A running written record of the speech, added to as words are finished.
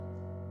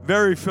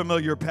Very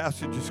familiar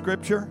passage of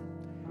Scripture,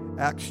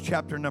 Acts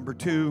chapter number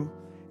 2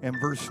 and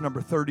verse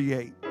number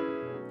 38.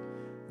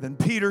 Then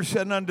Peter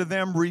said unto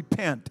them,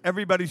 repent.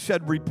 Everybody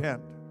said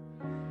repent.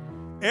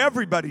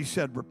 Everybody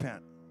said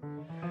repent.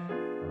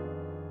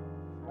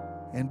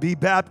 And be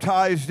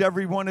baptized,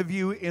 every one of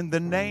you, in the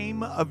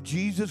name of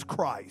Jesus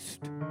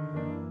Christ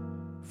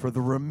for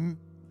the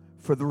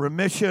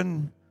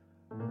remission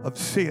of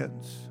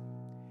sins,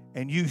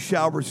 and you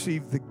shall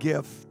receive the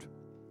gift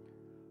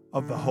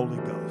of the Holy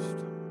Ghost.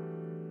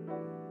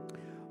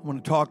 I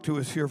want to talk to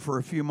us here for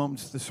a few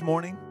moments this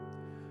morning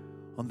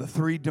on the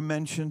three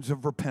dimensions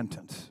of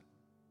repentance.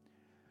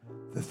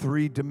 The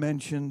three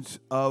dimensions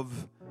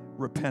of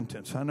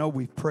repentance. I know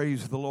we've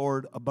praised the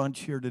Lord a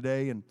bunch here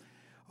today and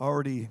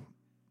already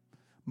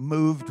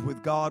moved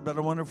with God, but I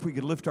wonder if we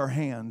could lift our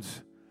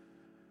hands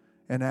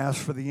and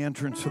ask for the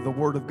entrance of the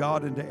Word of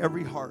God into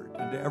every heart,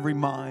 into every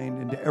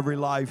mind, into every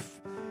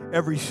life,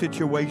 every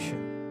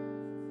situation.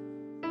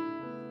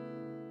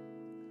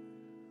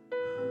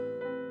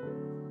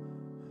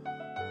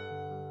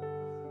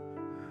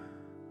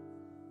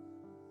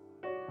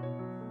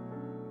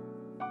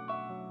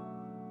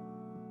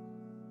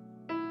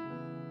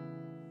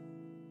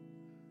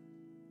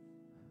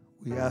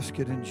 We ask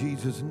it in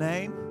Jesus'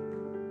 name.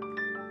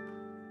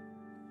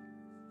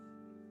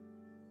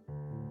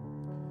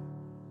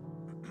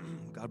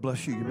 God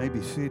bless you. You may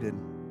be seated.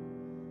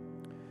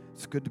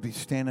 It's good to be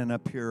standing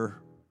up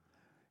here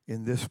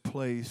in this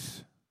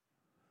place.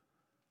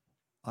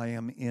 I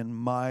am in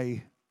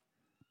my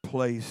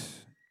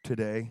place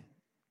today.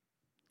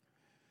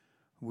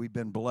 We've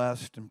been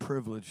blessed and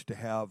privileged to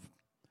have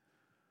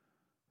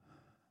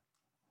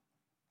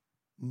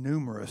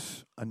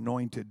numerous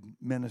anointed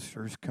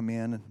ministers come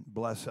in and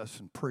bless us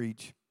and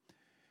preach.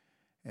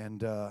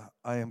 And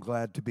I am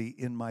glad to be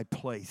in my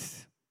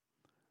place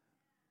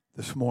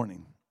this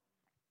morning.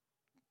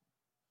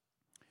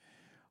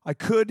 I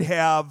could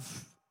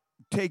have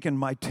taken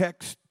my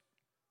text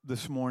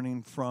this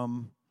morning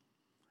from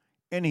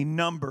any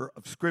number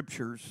of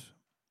scriptures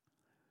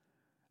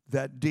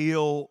that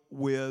deal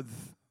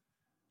with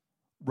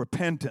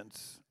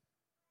repentance.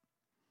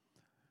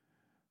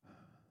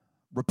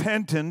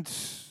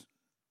 Repentance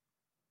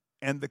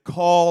and the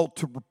call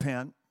to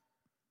repent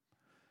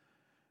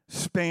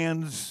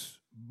spans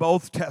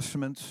both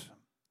testaments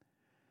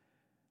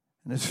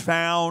and is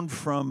found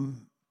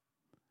from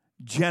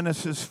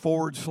Genesis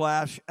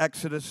 /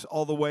 Exodus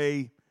all the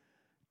way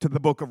to the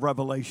book of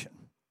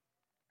Revelation.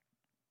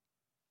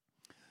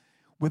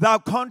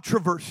 Without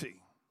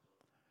controversy,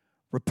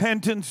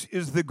 repentance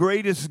is the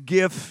greatest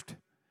gift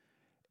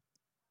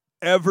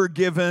ever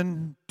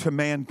given to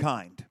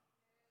mankind.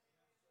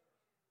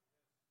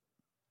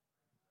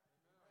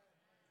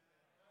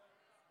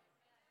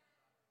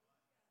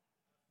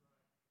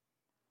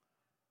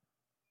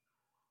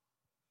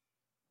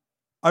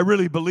 I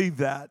really believe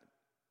that.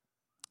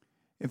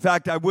 In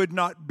fact, I would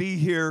not be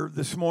here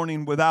this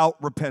morning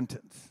without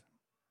repentance.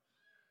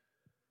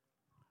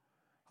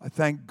 I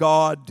thank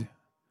God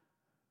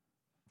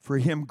for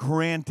Him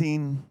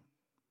granting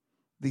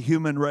the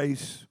human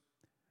race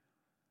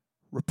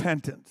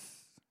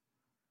repentance.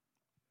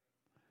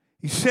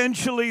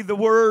 Essentially, the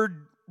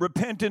word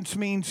repentance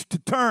means to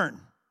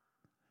turn.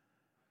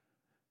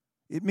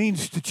 It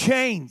means to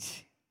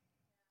change.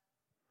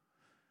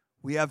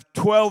 We have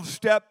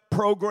 12-step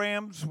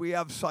programs. We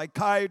have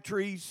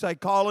psychiatry,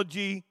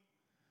 psychology.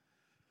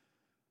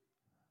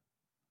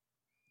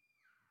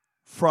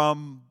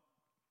 From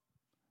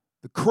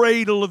the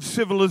cradle of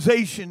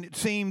civilization, it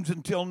seems,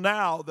 until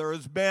now, there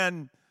has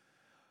been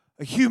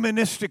a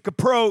humanistic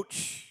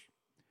approach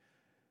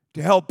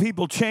to help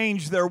people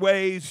change their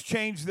ways,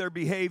 change their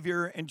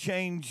behavior, and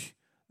change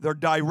their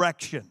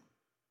direction.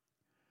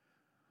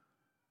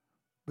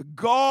 But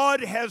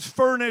God has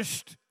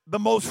furnished the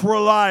most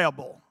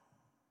reliable.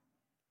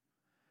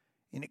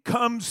 And it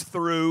comes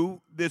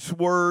through this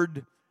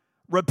word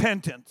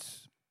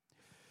repentance.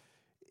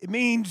 It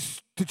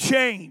means to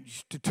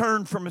change, to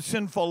turn from a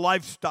sinful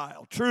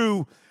lifestyle.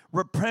 True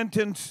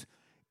repentance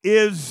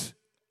is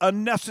a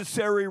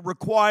necessary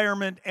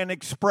requirement and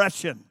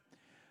expression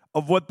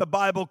of what the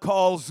Bible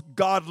calls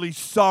godly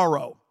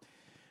sorrow.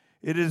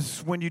 It is,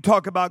 when you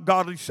talk about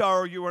godly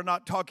sorrow, you are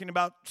not talking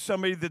about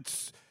somebody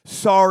that's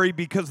sorry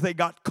because they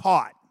got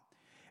caught.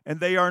 And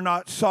they are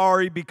not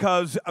sorry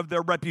because of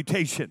their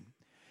reputation.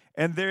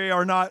 And they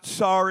are not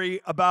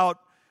sorry about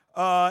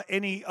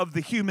any of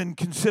the human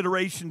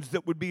considerations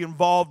that would be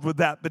involved with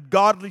that. But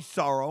godly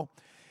sorrow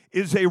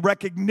is a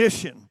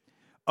recognition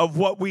of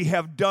what we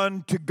have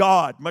done to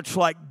God, much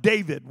like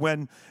David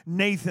when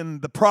Nathan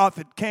the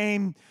prophet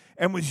came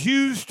and was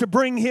used to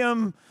bring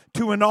him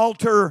to an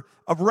altar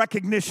of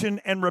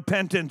recognition and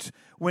repentance.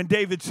 When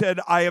David said,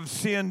 I have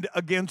sinned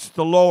against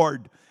the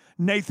Lord,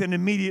 Nathan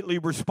immediately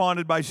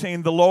responded by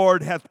saying, the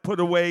Lord hath put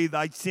away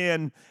thy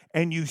sin,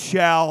 and you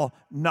shall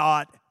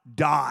not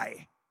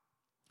die.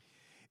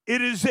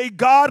 It is a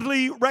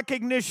godly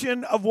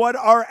recognition of what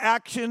our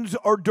actions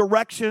or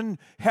direction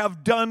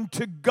have done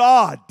to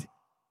God.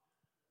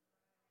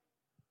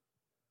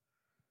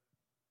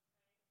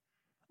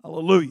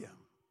 Hallelujah.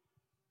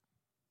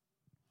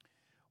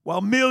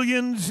 While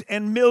millions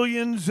and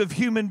millions of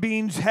human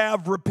beings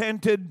have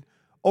repented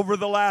over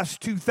the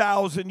last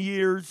 2,000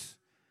 years,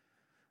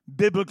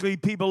 biblically,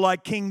 people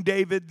like King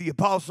David, the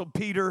Apostle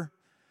Peter,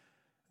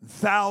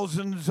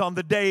 thousands on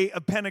the day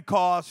of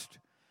Pentecost,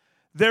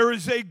 there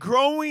is a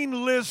growing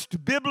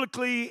list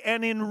biblically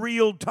and in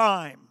real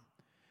time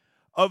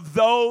of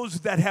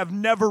those that have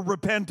never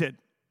repented.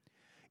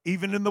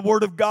 Even in the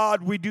Word of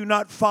God, we do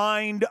not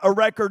find a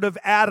record of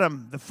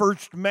Adam, the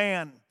first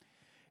man,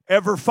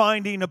 ever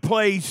finding a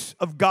place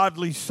of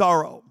godly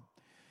sorrow.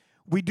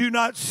 We do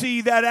not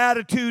see that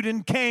attitude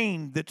in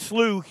Cain that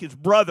slew his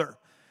brother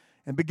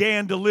and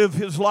began to live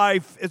his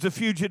life as a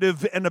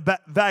fugitive and a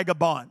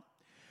vagabond.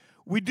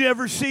 We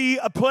never see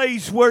a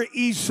place where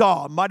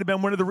Esau, might have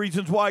been one of the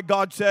reasons why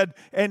God said,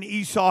 and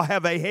Esau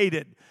have I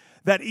hated,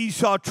 that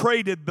Esau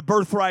traded the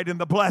birthright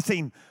and the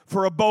blessing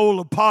for a bowl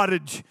of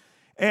pottage.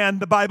 And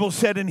the Bible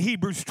said in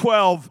Hebrews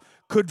 12,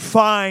 could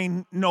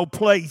find no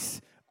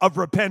place of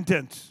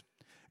repentance.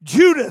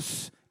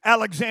 Judas,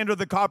 Alexander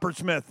the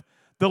coppersmith,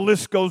 the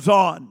list goes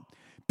on.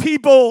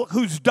 People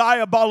whose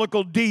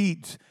diabolical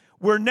deeds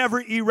were never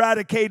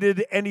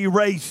eradicated and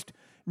erased,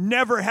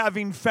 never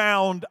having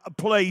found a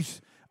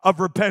place of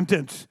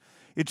repentance.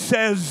 It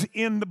says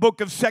in the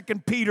book of 2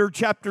 Peter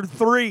chapter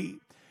 3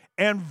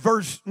 and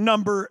verse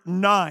number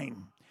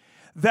 9,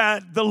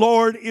 that the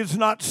Lord is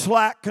not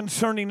slack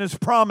concerning his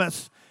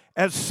promise,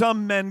 as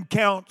some men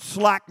count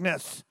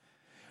slackness,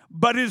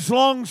 but is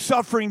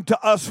long-suffering to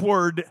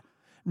usward,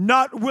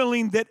 not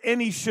willing that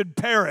any should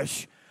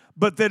perish,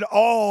 but that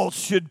all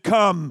should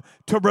come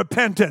to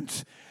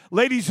repentance.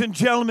 Ladies and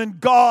gentlemen,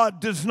 God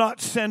does not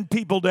send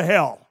people to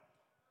hell.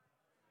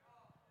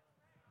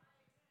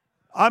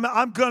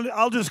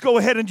 I'll just go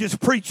ahead and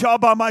just preach all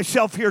by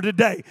myself here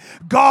today.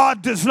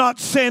 God does not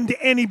send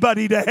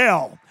anybody to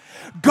hell.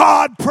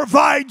 God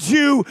provides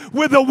you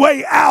with a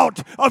way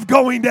out of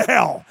going to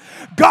hell.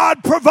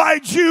 God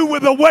provides you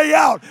with a way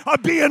out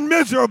of being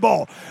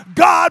miserable.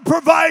 God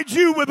provides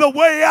you with a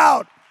way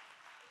out.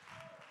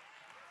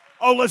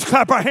 Oh, let's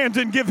clap our hands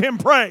and give him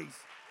praise.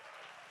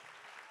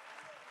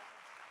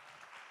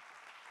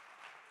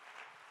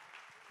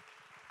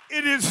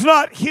 It is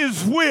not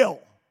his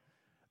will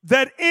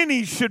that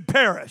any should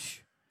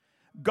perish.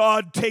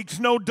 God takes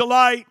no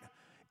delight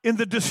in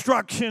the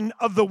destruction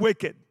of the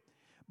wicked,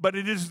 but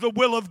it is the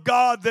will of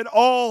God that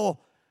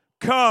all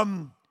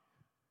come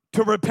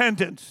to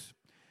repentance.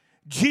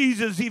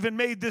 Jesus even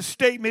made this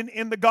statement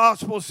in the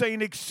gospel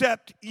saying,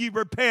 except ye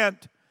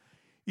repent,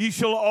 ye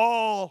shall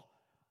all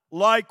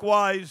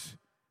likewise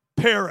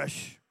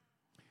perish.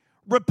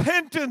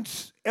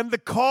 Repentance and the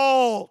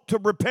call to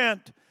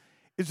repent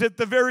is at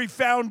the very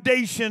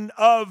foundation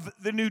of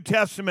the New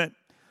Testament.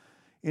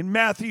 In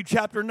Matthew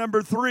chapter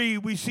number 3,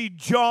 we see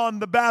John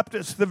the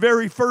Baptist. The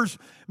very first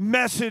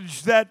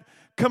message that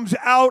comes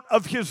out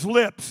of his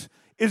lips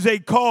is a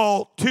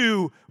call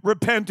to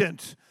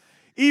repentance.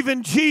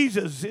 Even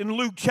Jesus, in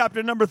Luke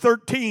chapter number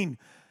 13,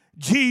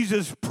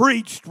 Jesus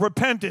preached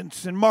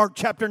repentance in Mark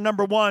chapter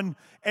number 1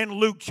 and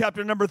Luke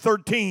chapter number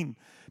 13.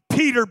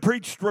 Peter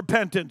preached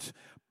repentance.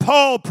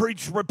 Paul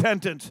preached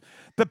repentance.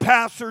 The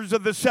pastors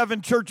of the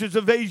 7 churches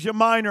of Asia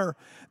Minor,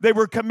 they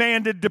were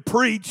commanded to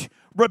preach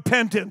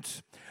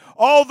repentance.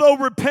 Although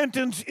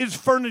repentance is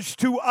furnished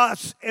to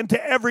us and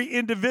to every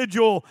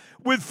individual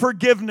with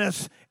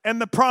forgiveness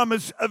and the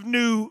promise of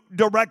new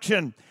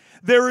direction,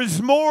 there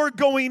is more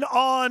going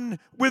on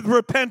with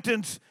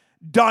repentance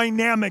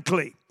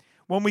dynamically.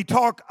 When we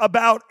talk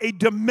about a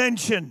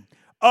dimension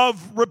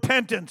of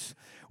repentance,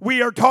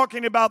 we are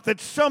talking about that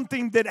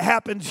something that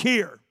happens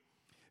here.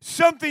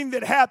 Something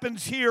that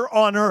happens here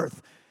on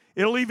earth.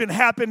 It'll even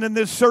happen in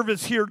this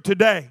service here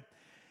today.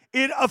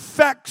 It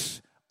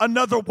affects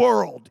another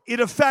world. It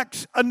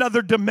affects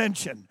another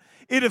dimension.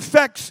 It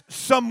affects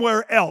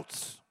somewhere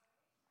else.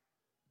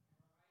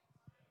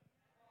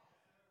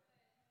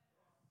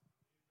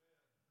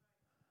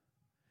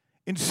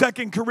 In 2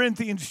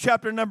 Corinthians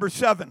chapter number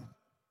 7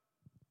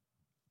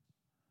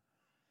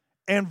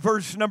 and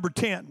verse number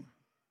 10,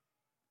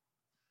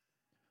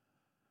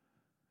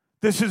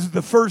 this is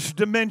the first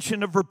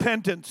dimension of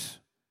repentance.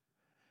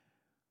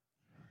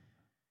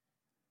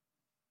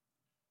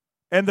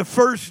 And the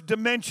first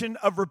dimension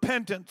of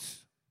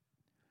repentance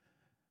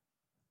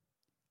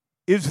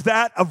is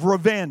that of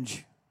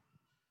revenge.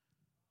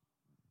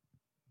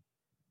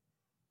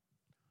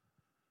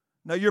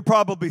 Now, you're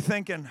probably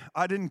thinking,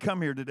 I didn't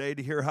come here today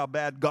to hear how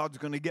bad God's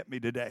going to get me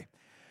today.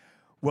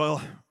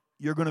 Well,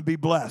 you're going to be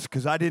blessed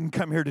because I didn't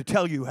come here to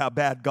tell you how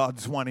bad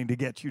God's wanting to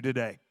get you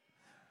today.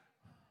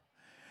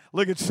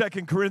 Look at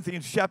 2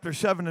 Corinthians chapter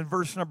 7 and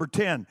verse number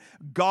 10.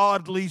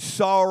 Godly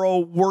sorrow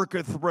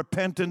worketh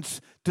repentance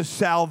to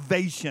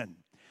salvation,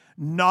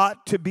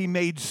 not to be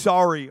made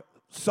sorrow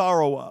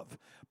of,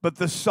 but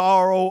the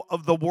sorrow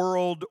of the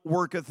world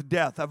worketh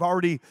death. I've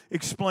already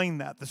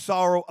explained that. The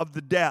sorrow of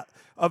the death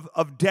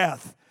of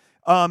death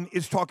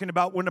is talking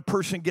about when a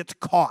person gets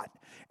caught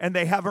and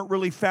they haven't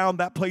really found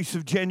that place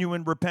of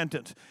genuine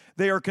repentance.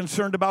 They are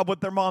concerned about what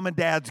their mom and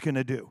dad's going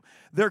to do.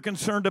 They're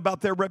concerned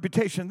about their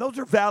reputation. Those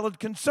are valid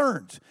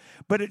concerns,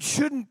 but it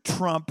shouldn't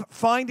trump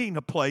finding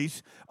a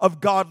place of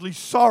godly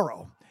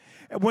sorrow.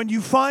 And when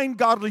you find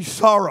godly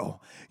sorrow,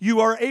 you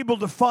are able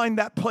to find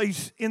that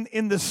place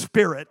in the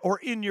spirit or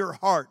in your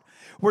heart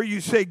where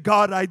you say,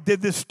 God, I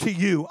did this to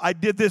you. I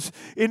did this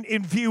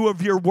in view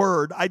of your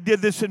word. I did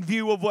this in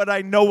view of what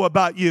I know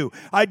about you.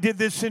 I did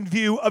this in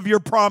view of your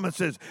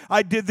promises.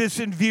 I did this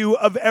in view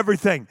of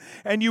everything.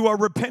 And you are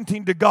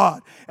repenting to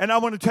God. And I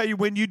want to tell you,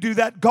 when you do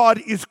that, God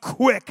is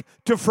quick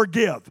to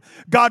forgive.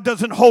 God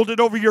doesn't hold it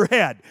over your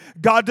head.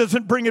 God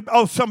doesn't bring it,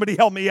 oh, somebody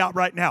help me out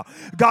right now.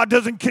 God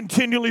doesn't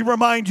continually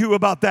remind you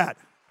about that.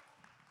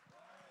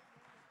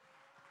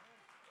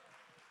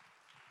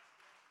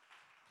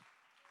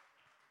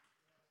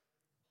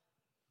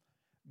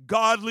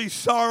 Godly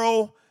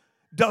sorrow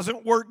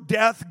doesn't work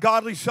death.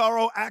 Godly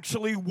sorrow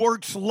actually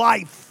works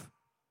life.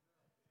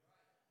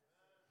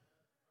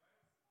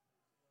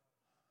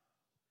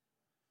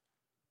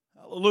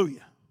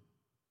 Hallelujah.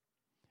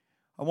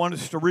 I want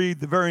us to read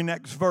the very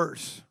next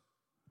verse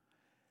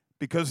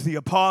because the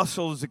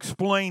apostle is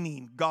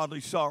explaining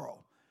godly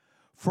sorrow.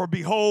 For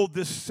behold,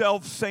 this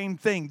self-same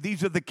thing.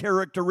 These are the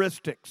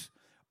characteristics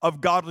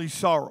of godly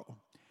sorrow.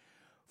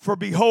 For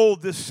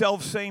behold, this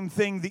self-same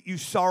thing that you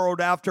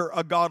sorrowed after,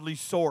 a godly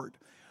sort.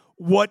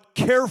 What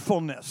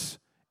carefulness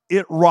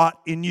it wrought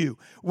in you.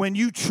 When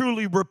you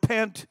truly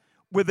repent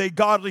with a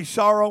godly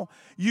sorrow,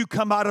 you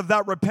come out of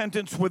that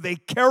repentance with a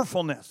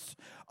carefulness,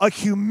 a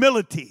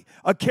humility,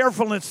 a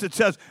carefulness that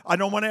says, I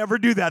don't want to ever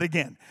do that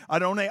again. I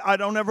don't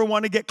ever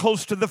want to get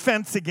close to the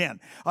fence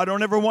again. I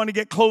don't ever want to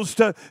get close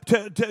to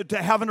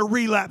having a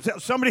relapse.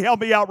 Somebody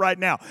help me out right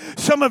now.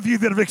 Some of you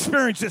that have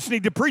experienced this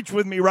need to preach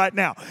with me right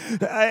now.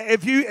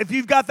 If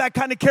you've got that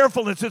kind of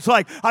carefulness, it's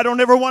like, I don't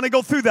ever want to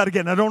go through that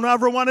again. I don't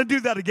ever want to do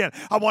that again.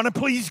 I want to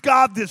please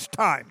God this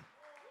time.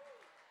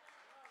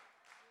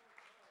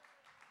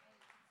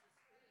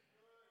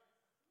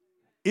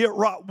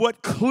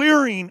 What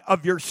clearing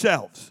of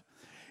yourselves.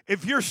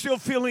 If you're still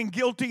feeling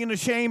guilty and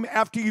ashamed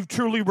after you've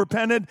truly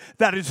repented,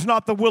 that is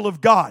not the will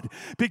of God.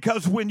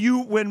 Because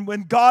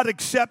when God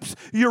accepts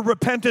your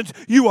repentance,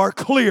 you are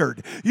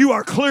cleared. You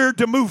are cleared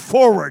to move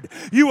forward.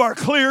 You are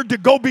cleared to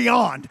go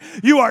beyond.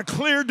 You are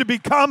cleared to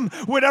become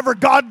whatever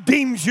God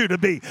deems you to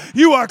be.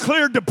 You are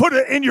cleared to put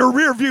it in your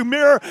rearview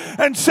mirror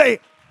and say,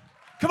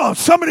 come on,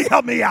 somebody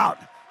help me out.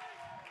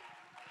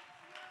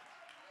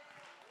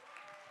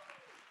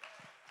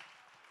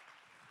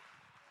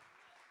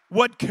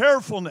 What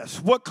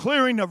carefulness, what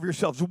clearing of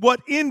yourselves,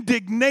 what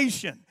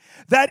indignation.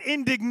 That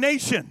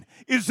indignation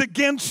is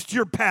against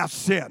your past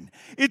sin.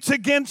 It's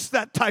against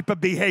that type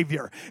of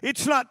behavior.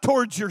 It's not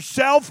towards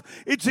yourself.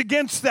 It's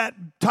against that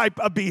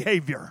type of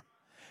behavior.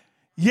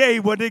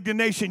 Yea, what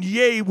indignation.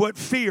 Yea, what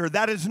fear.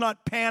 That is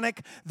not panic.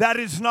 That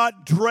is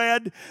not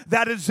dread.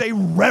 That is a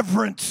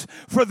reverence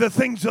for the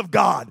things of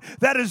God.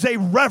 That is a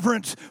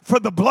reverence for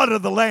the blood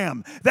of the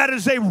Lamb. That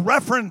is a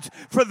reverence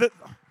for the...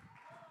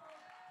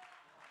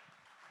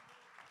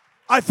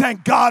 I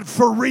thank God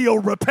for real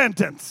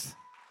repentance.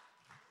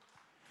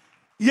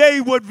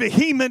 Yea, what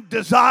vehement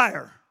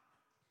desire.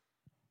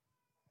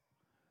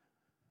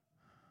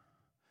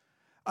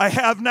 I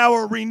have now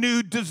a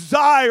renewed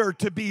desire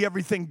to be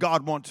everything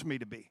God wants me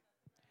to be.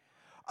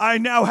 I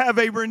now have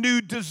a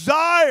renewed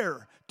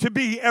desire to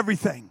be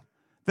everything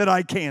that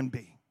I can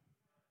be.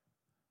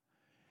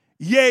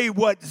 Yea,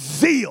 what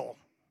zeal.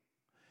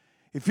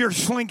 If you're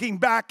slinking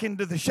back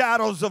into the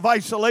shadows of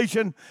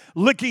isolation,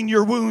 licking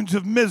your wounds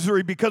of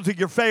misery because of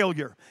your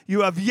failure,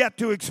 you have yet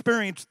to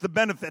experience the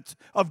benefits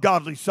of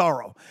godly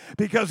sorrow.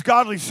 Because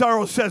godly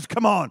sorrow says,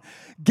 come on,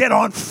 get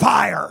on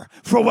fire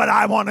for what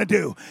I want to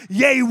do.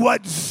 Yea,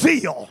 what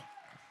zeal.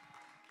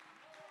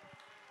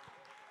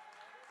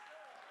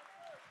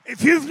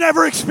 If you've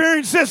never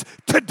experienced this,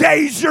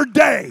 today's your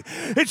day.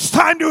 It's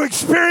time to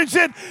experience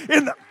it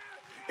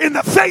in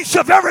the face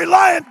of every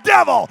lying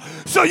devil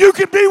so you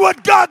can be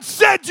what God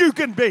said you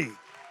can be.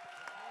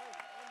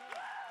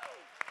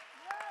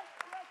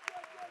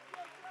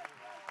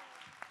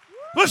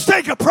 Let's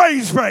take a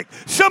praise break.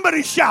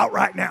 Somebody shout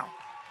right now.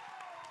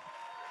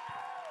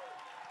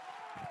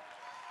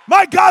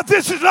 My God,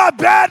 this is not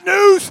bad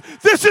news.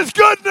 This is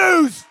good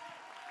news.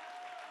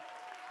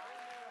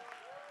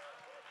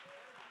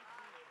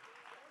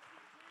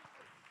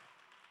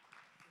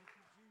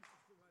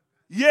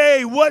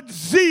 Yea, what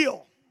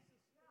zeal.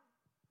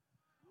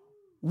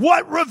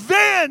 What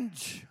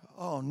revenge?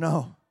 Oh,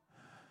 no.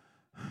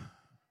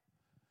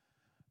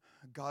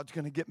 God's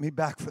going to get me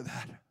back for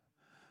that.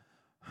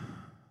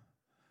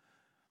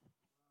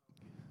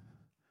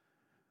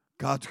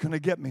 God's going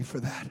to get me for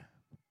that.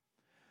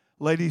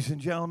 Ladies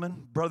and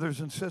gentlemen, brothers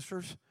and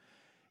sisters,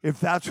 if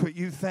that's what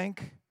you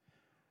think,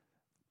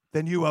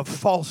 then you have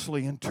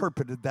falsely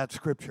interpreted that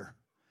scripture.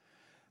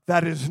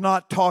 That is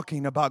not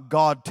talking about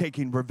God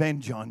taking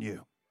revenge on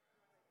you.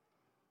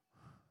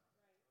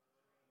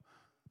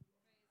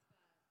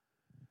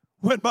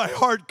 When my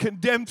heart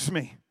condemns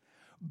me,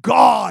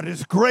 God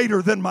is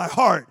greater than my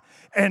heart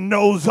and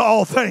knows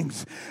all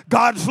things.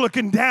 God's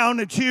looking down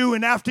at you,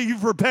 and after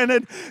you've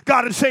repented,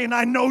 God is saying,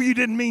 I know you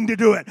didn't mean to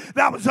do it.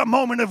 That was a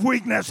moment of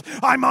weakness.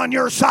 I'm on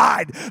your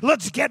side.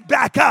 Let's get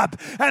back up.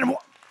 And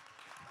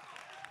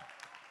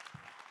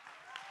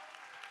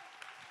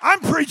I'm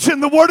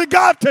preaching the Word of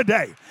God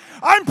today.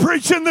 I'm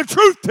preaching the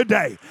truth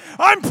today.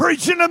 I'm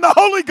preaching in the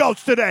Holy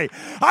Ghost today.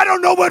 I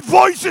don't know what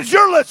voices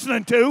you're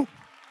listening to.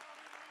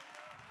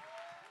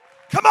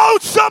 Come on,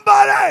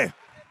 somebody.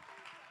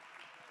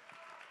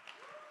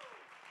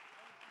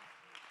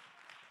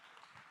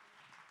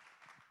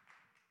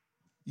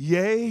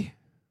 Yea,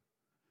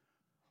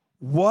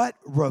 what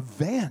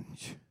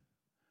revenge?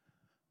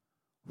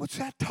 What's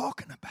that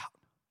talking about?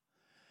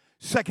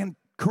 2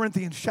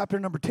 Corinthians chapter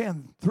number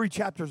 10, 3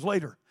 chapters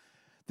later,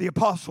 the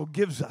apostle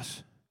gives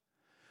us,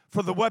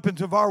 for the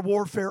weapons of our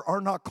warfare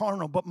are not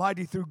carnal, but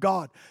mighty through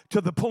God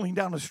to the pulling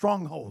down of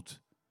strongholds,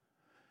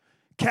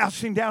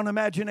 casting down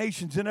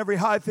imaginations and every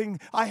high thing.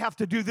 I have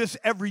to do this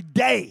every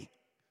day.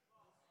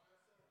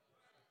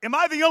 Am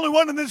I the only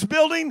one in this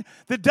building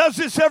that does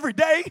this every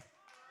day?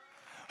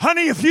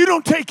 Honey, if you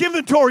don't take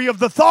inventory of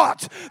the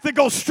thoughts that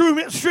go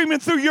streaming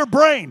through your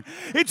brain,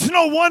 it's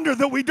no wonder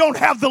that we don't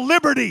have the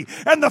liberty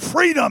and the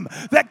freedom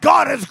that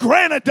God has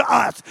granted to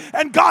us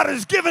and God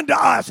has given to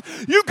us.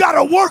 You got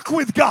to work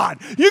with God.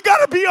 You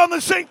got to be on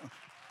the same.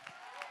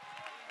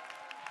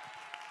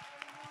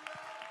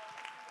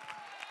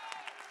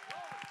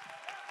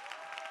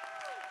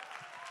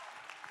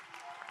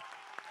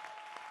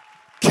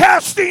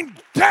 Casting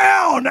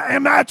down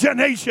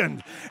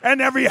imagination and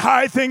every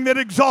high thing that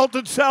exalts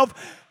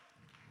itself,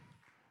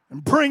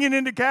 and bringing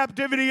into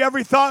captivity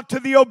every thought to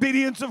the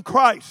obedience of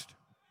Christ,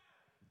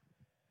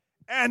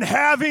 and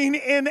having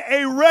in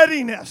a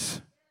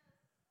readiness.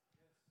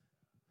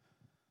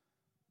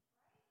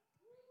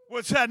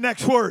 What's that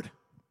next word?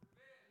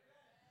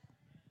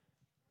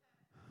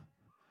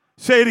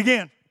 Say it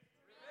again.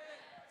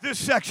 This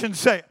section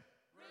say it.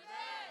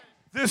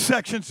 This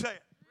section say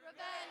it.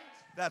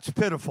 That's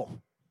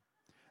pitiful.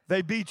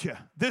 They beat you.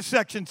 This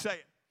section say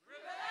it.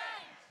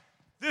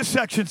 This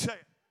section say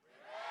it.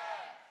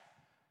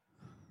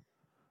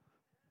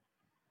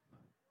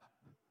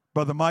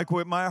 Brother Mike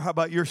Whitmire, how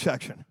about your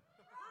section?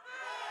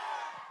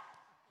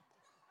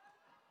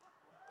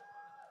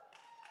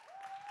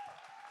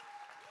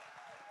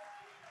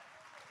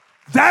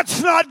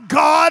 That's not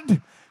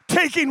God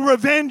taking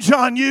revenge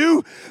on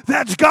you.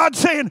 That's God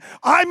saying,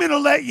 I'm going to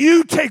let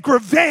you take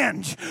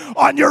revenge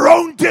on your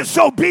own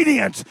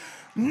disobedience.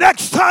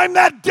 Next time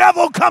that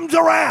devil comes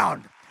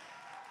around,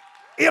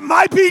 it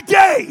might be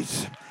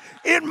days,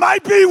 it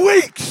might be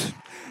weeks,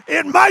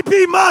 it might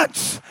be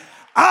months.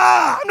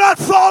 I'm not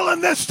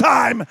falling this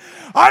time.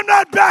 I'm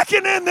not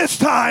backing in this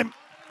time.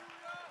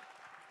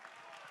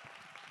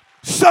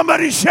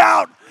 Somebody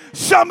shout.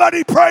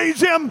 Somebody praise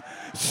him.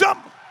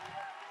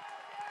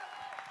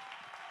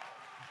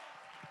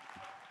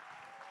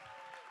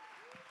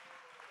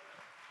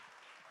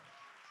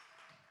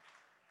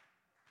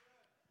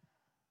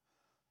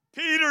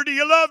 Peter, do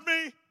you love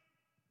me?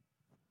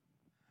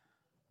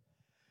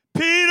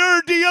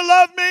 Peter, do you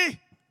love me?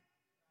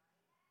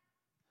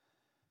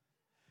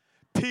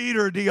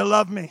 Peter, do you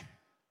love me?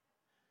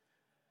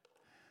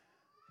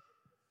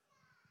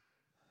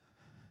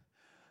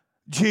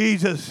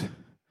 Jesus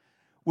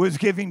was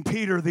giving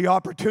Peter the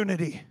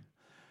opportunity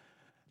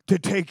to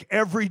take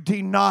every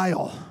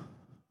denial.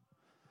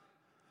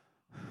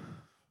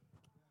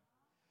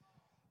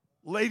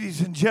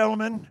 Ladies and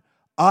gentlemen,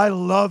 I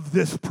love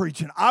this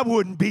preaching. I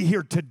wouldn't be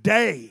here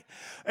today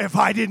if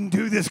I didn't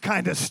do this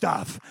kind of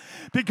stuff,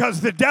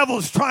 because the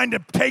devil's trying to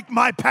take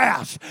my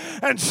past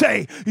and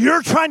say,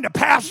 you're trying to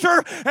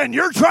pastor and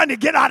you're trying to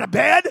get out of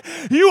bed.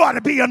 You ought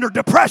to be under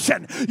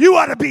depression. You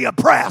ought to be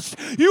oppressed.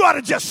 You ought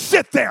to just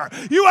sit there.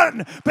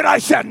 But I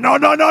said, no.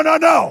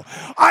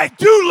 I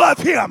do love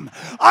him.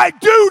 I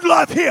do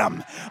love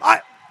him.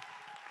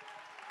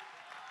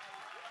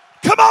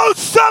 Come on,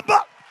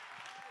 somebody.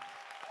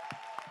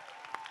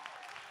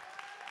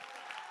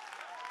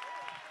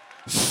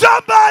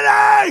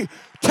 Somebody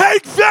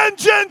take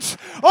vengeance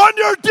on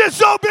your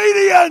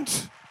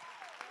disobedience.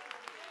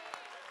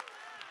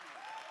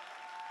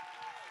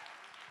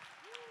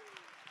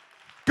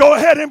 Go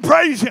ahead and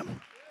praise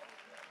him.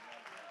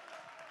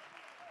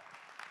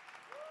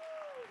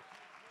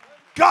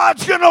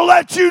 God's going to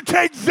let you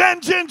take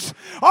vengeance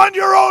on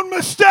your own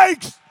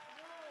mistakes.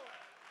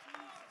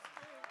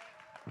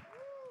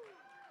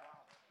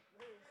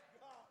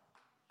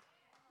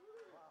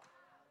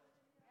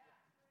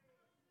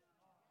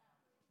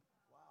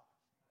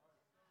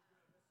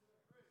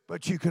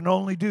 But you can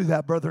only do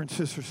that, brother and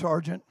sister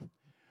sergeant,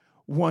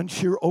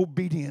 once your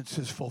obedience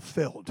is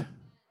fulfilled.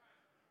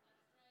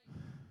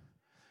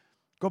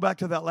 Go back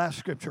to that last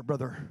scripture,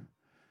 Brother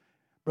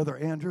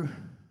Andrew.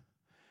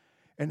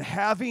 And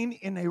having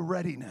in a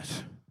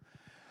readiness.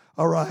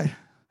 All right,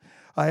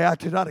 I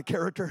acted out of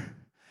character.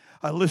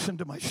 I listened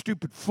to my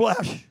stupid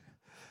flesh.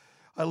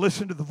 I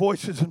listened to the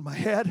voices in my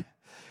head.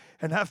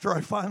 And after I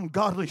found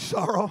godly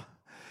sorrow,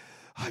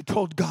 I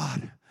told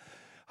God,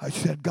 I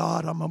said,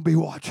 God, I'm going to be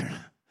watching.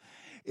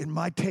 It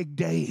might take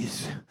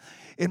days.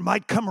 It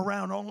might come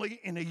around only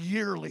in a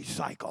yearly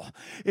cycle.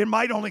 It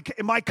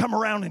might come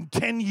around in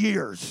 10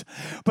 years,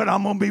 but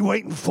I'm going to be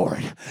waiting for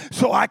it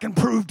so I can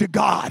prove to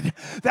God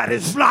that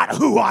is not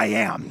who I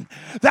am.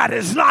 That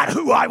is not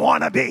who I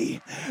want to be.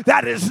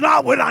 That is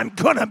not what I'm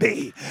going to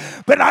be.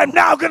 But I'm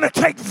now going to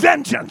take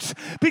vengeance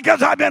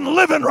because I've been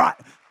living right.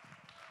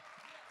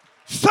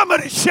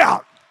 Somebody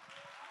shout.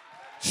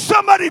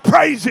 Somebody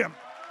praise him.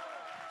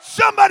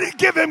 Somebody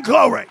give him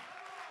glory.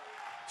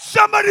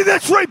 Somebody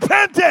that's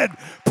repented,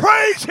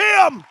 praise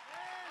him.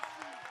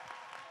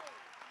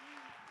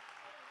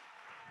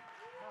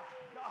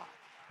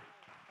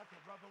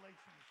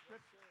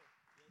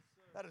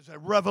 That is a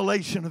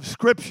revelation of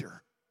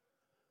Scripture.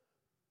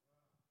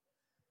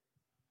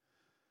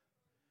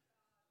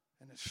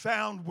 And it's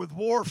found with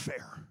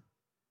warfare.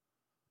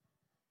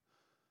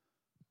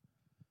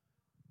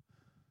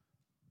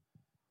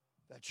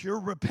 That your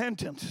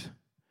repentance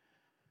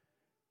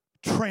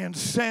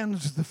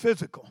transcends the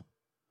physical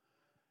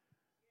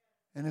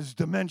and is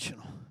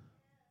dimensional.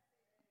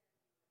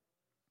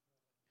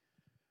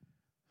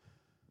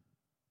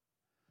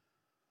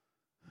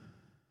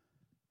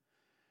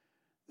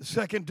 The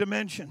second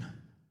dimension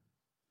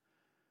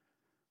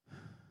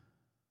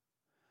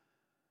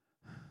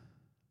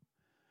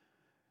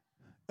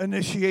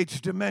initiates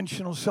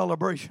dimensional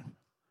celebration.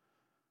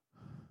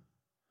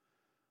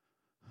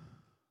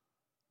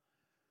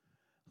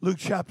 Luke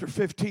chapter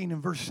 15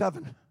 and verse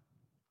 7.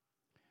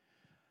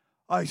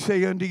 I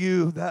say unto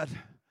you that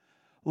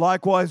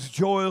likewise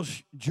joy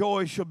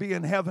shall be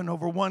in heaven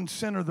over one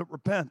sinner that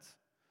repents.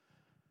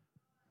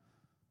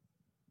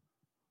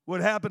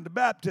 What happened to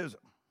baptism?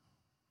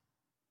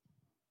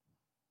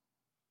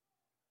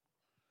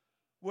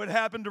 What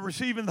happened to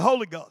receiving the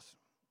Holy Ghost?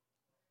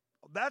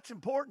 Well, that's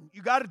important.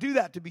 You got to do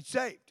that to be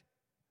saved.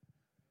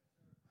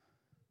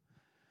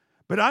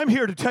 But I'm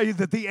here to tell you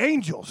that the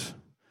angels,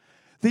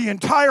 the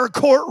entire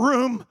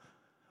courtroom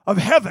of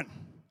heaven,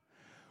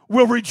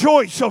 will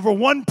rejoice over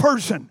one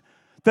person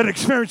that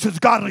experiences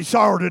godly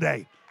sorrow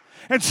today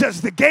and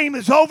says, the game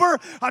is over.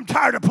 I'm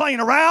tired of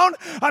playing around.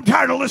 I'm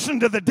tired of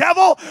listening to the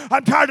devil.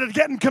 I'm tired of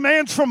getting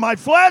commands from my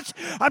flesh.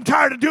 I'm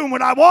tired of doing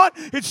what I want.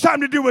 It's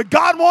time to do what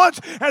God wants.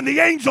 And the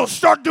angels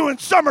start doing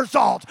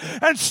somersaults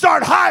and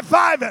start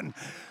high-fiving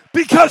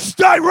because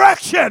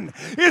direction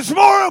is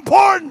more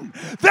important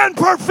than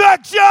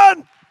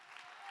perfection.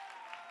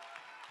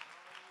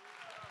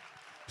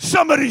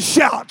 Somebody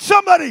shout.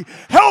 Somebody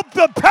help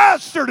the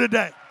pastor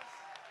today.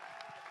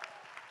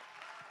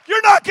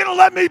 You're not going to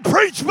let me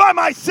preach by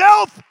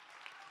myself.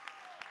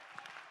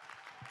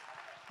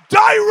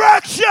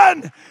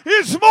 Direction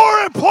is more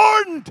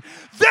important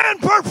than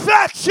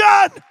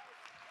perfection.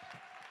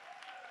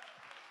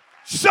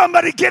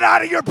 Somebody get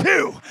out of your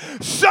pew.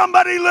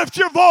 Somebody lift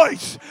your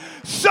voice.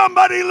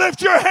 Somebody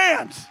lift your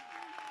hands.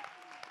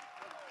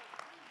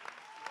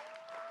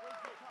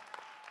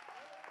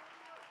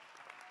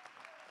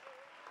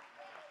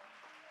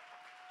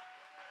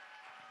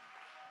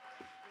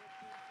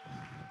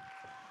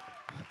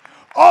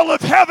 All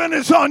of heaven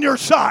is on your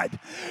side.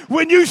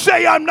 When you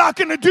say, I'm not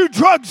going to do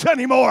drugs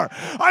anymore.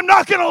 I'm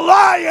not going to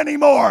lie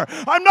anymore.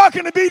 I'm not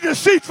going to be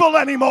deceitful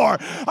anymore.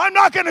 I'm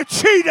not going to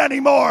cheat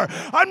anymore.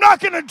 I'm not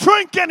going to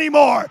drink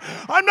anymore.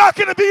 I'm not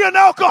going to be an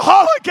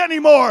alcoholic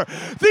anymore.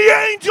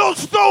 The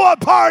angels throw a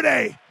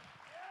party.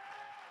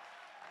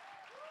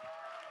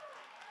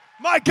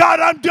 My God,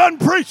 I'm done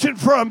preaching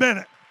for a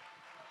minute.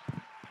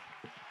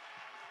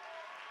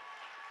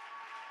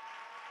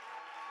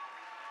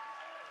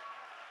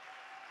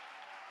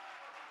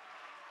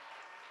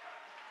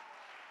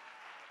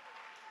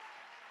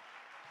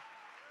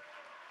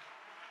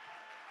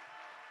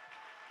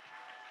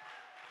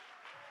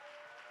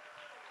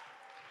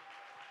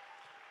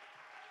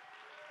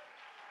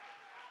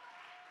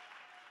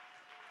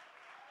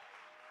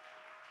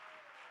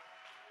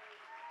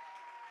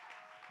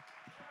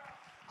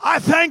 I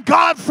thank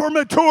God for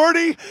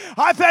maturity.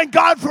 I thank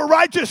God for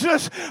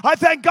righteousness. I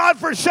thank God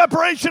for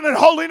separation and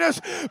holiness.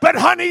 But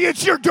honey,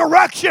 it's your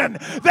direction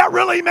that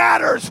really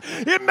matters.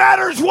 It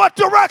matters what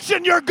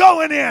direction you're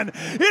going in.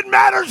 It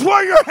matters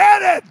where you're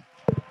headed.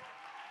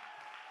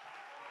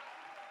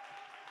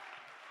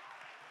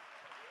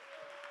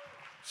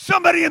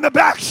 Somebody in the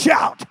back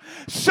shout.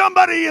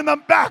 Somebody in the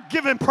back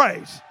give him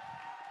praise.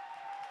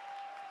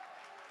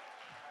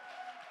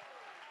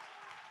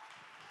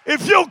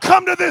 If you'll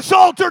come to this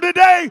altar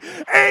today,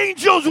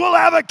 angels will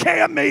have a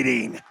camp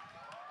meeting.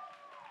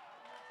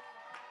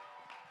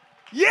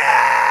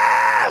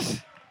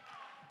 Yes!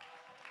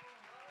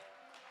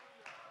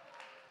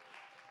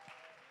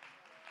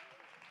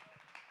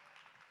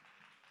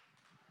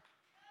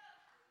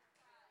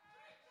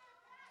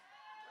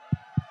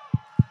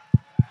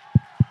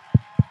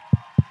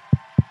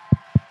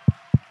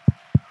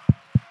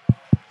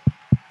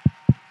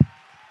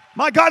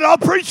 My God, I'll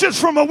preach this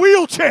from a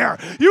wheelchair.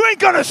 You ain't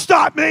going to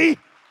stop me.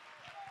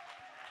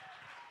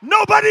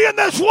 Nobody in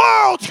this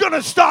world's going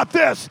to stop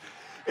this.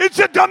 It's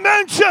a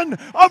dimension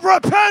of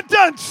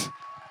repentance.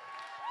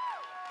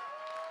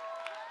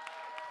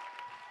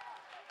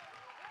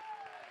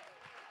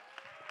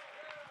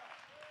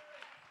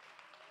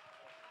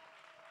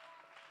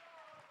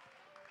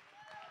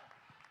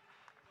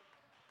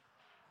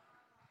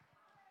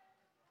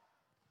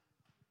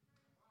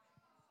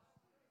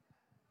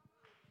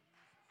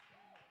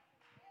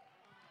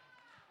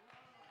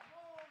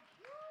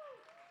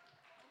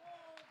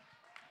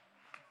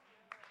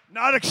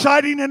 Not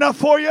exciting enough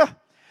for you?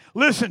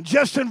 Listen,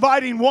 just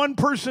inviting one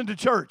person to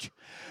church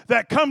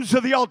that comes to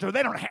the altar.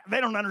 They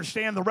don't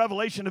understand the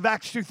revelation of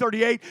Acts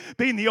 2:38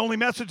 being the only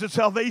message of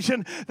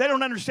salvation. They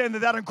don't understand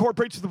that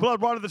incorporates the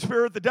blood, water, the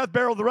Spirit, the death,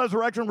 burial, the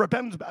resurrection,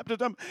 repentance,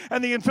 baptism,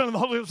 and the infilling of the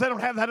Holy Ghost. They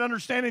don't have that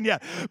understanding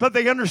yet. But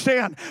they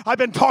understand, I've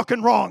been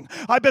talking wrong.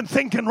 I've been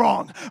thinking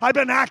wrong. I've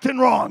been acting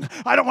wrong.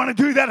 I don't want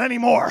to do that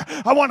anymore.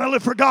 I want to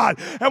live for God.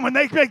 And when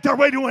they make their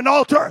way to an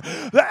altar,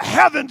 the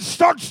heaven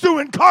starts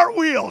doing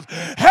cartwheels.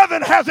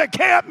 Heaven has a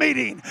camp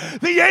meeting.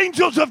 The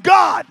angels of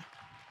God.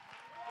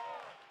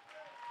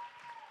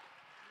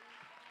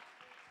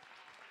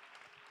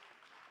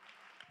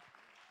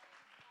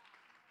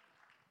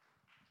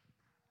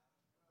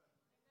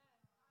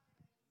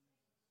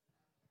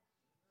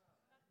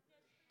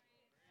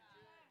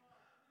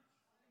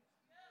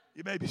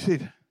 You may be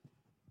seated.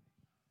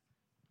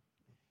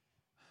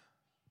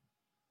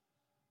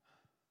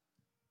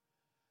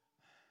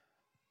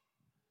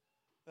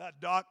 That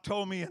doc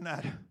told me in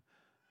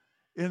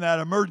that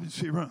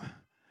emergency room,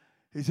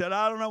 he said,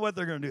 I don't know what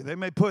they're going to do. They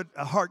may put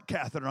a heart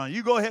catheter on.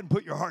 You go ahead and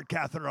put your heart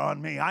catheter on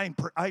me. I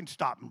ain't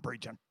stopping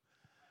preaching.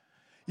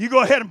 You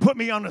go ahead and put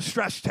me on a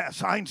stress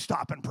test. I ain't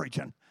stopping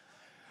preaching.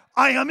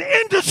 I am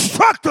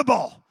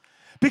indestructible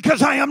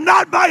because I am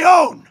not my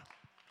own.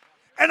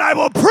 And I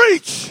will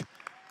preach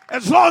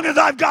as long as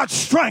I've got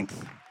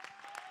strength.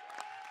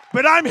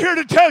 But I'm here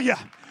to tell you,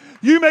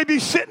 you may be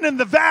sitting in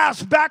the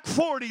vast back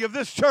 40 of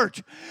this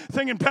church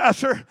thinking,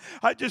 Pastor,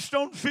 I just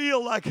don't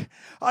feel like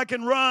I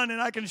can run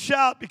and I can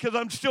shout because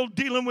I'm still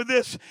dealing with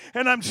this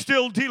and I'm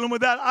still dealing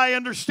with that. I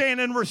understand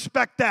and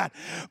respect that.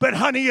 But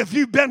honey, if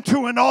you've been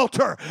to an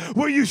altar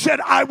where you said,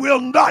 I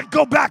will not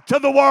go back to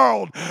the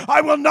world.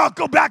 I will not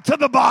go back to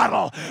the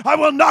bottle. I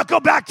will not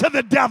go back to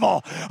the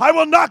devil. I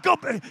will not go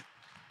back.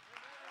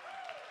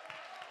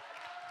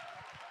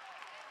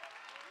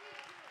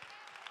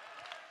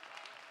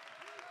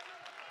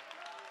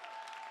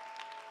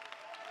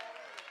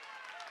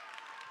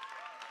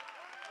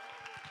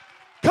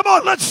 Come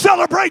on, let's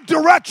celebrate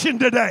direction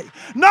today,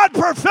 not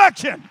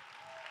perfection.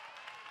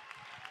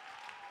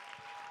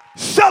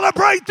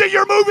 Celebrate that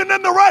you're moving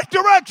in the right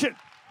direction.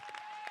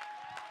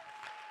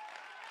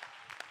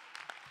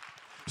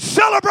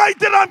 Celebrate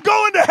that I'm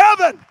going to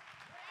heaven.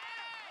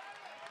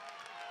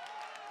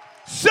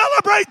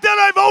 Celebrate that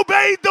I've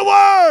obeyed the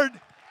word.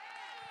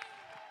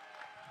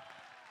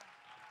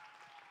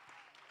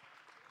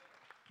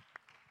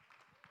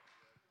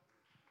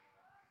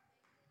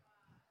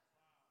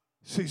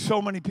 See,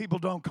 so many people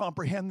don't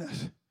comprehend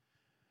this.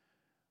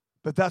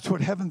 But that's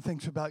what heaven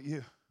thinks about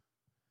you.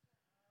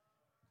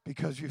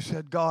 Because you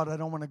said, God, I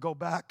don't want to go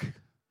back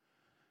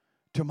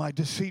to my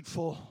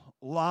deceitful,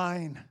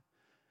 lying,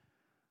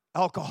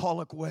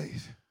 alcoholic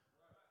ways.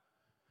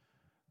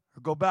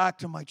 Or go back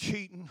to my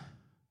cheating.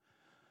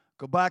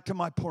 Go back to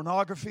my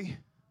pornography.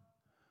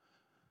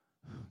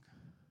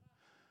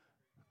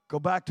 Go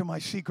back to my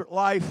secret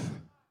life.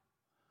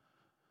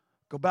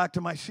 Go back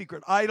to my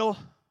secret idol.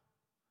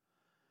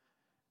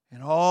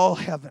 And all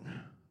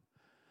heaven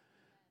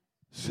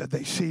said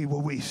they see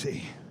what we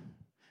see,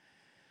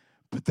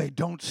 but they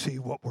don't see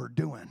what we're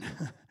doing.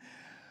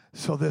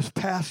 So this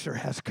pastor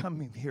has come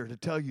in here to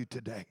tell you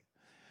today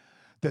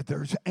that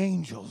there's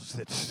angels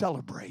that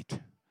celebrate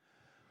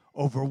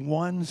over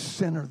one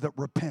sinner that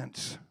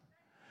repents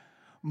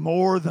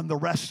more than the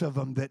rest of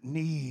them that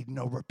need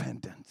no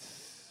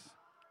repentance.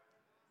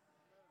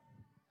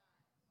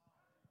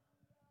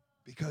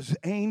 Because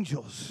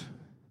angels,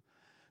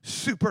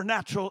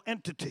 supernatural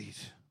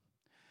entities,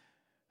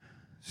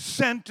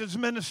 sent as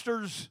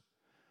ministers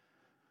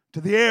to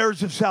the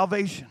heirs of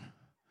salvation.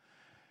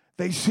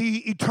 They see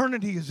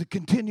eternity as a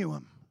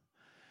continuum.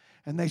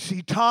 And they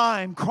see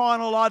time,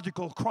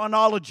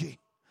 chronology.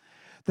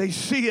 They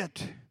see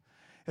it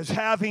as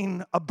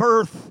having a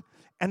birth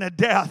and a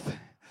death.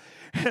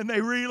 And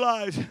they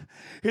realize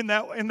in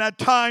that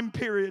time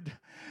period,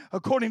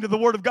 according to the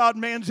Word of God,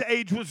 man's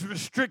age was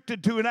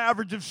restricted to an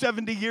average of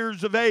 70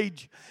 years of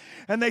age.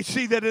 And they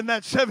see that in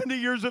that 70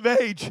 years of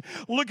age,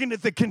 looking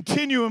at the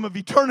continuum of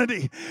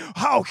eternity,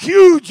 how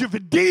huge of a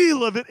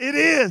deal of it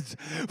is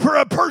for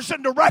a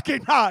person to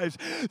recognize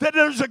that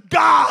there's a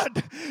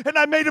God, and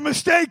I made a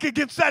mistake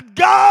against that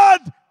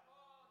God.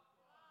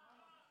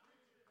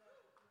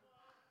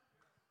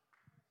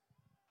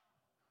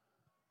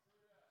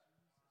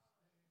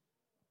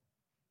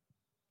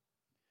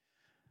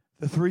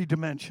 The three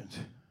dimensions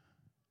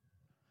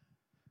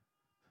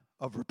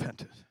of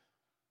repentance.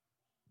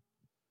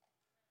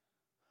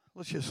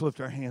 Let's just lift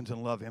our hands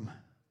and love Him.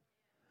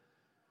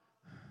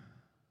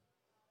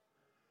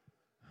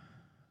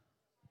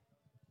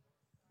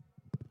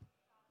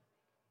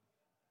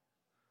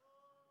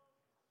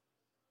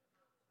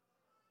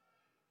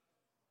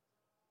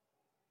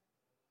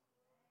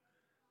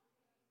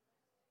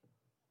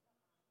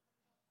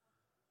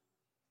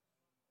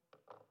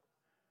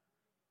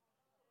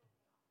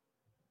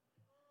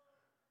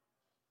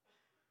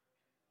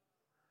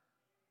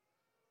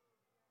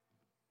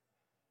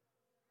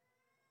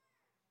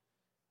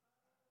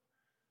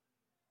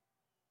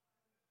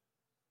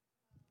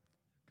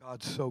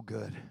 God's so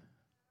good.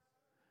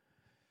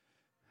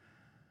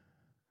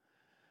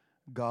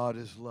 God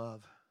is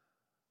love.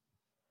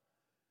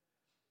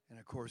 And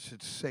of course,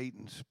 it's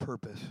Satan's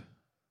purpose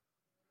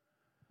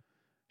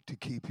to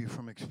keep you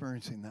from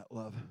experiencing that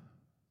love.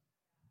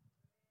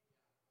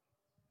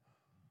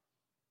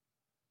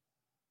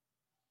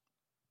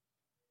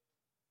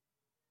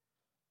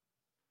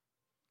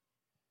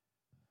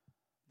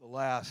 The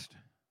last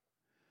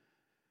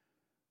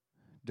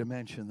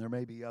dimension, there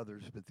may be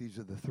others, but these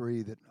are the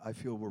three that I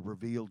feel were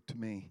revealed to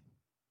me,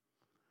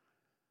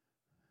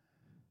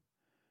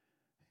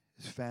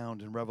 is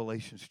found in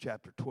Revelations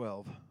chapter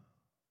 12,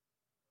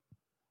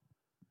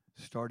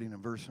 starting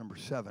in verse number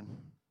 7.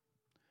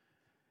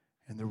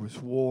 And there was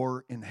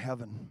war in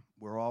heaven.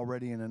 We're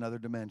already in another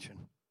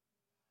dimension.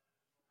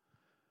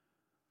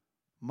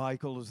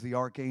 Michael is the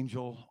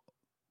archangel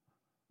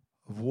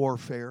of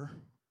warfare.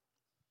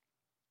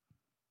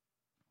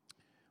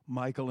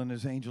 Michael and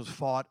his angels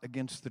fought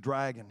against the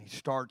dragon. He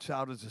starts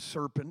out as a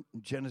serpent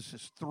in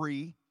Genesis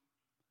 3,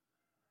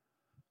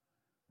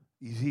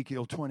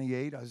 Ezekiel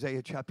 28,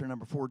 Isaiah chapter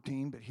number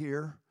 14. But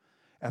here,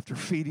 after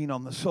feeding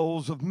on the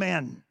souls of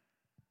men,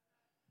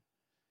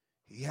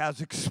 he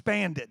has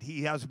expanded.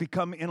 He has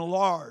become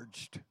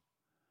enlarged.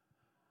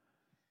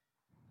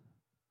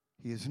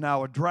 He is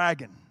now a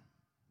dragon.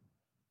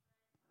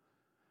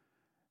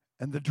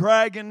 And the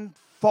dragon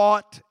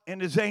fought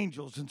and his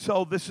angels. And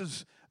so this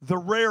is the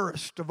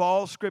rarest of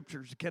all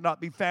scriptures. It cannot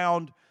be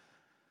found.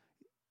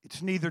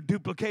 It's neither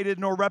duplicated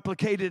nor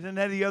replicated in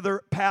any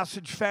other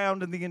passage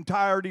found in the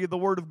entirety of the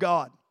Word of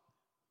God,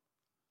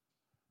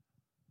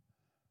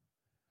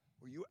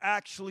 where you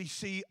actually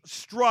see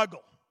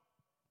struggle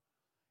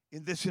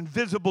in this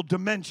invisible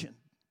dimension.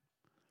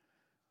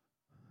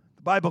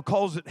 The Bible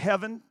calls it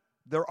heaven.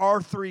 There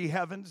are three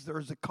heavens. There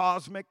is a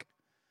cosmic,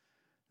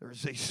 there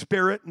is a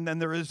spirit, and then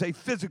there is a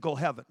physical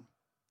heaven.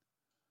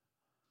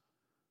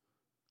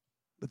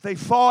 But they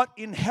fought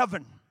in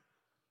heaven.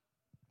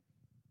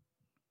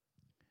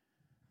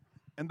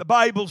 And the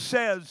Bible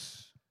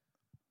says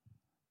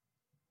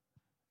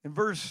in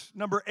verse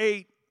number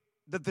 8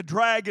 that the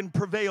dragon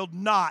prevailed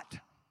not.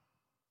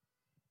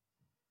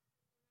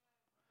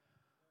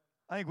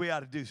 I think we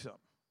ought to do something.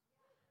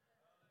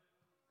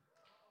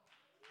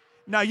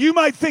 Now, you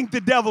might think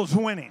the devil's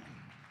winning.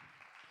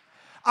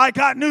 I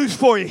got news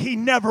for you. He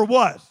never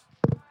was.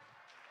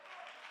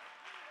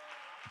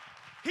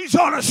 He's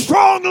on a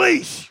strong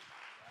leash.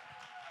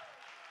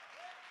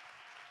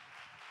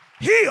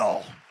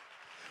 Heal.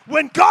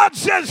 When God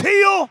says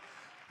heal,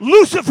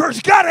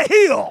 Lucifer's got to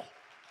heal.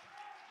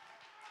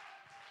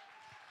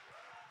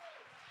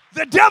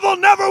 The devil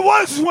never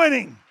was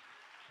winning.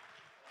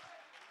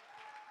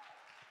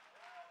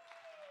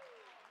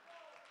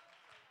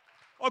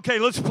 Okay,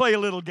 let's play a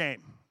little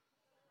game.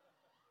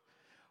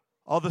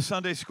 All the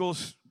Sunday school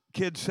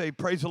kids say,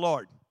 praise the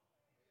Lord.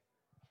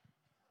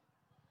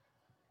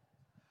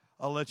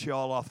 I'll let you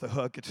all off the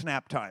hook. It's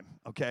nap time,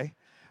 okay?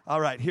 All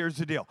right, here's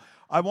the deal.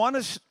 We're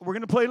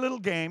going to play a little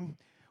game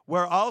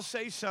where I'll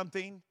say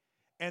something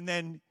and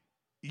then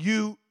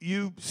you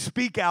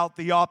speak out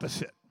the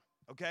opposite,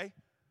 okay?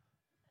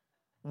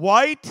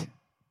 White.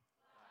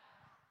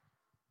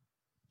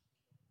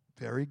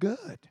 Very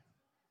good.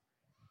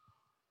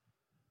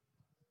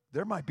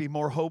 There might be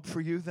more hope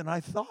for you than I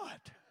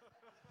thought.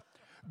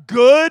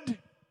 Good.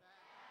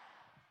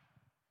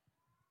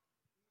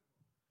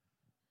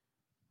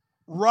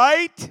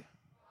 Right.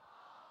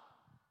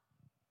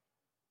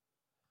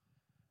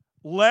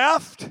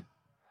 Left.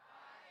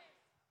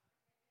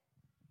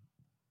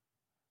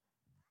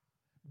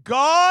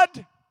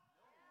 God.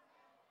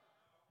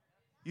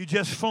 You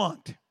just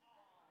flunked.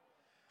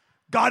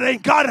 God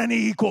ain't got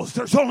any equals.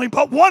 There's only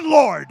but one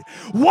Lord,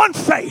 one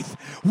faith,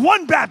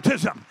 one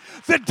baptism.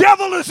 The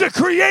devil is a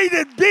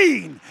created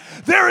being.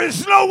 There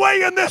is no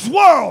way in this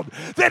world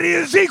that he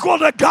is equal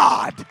to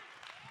God.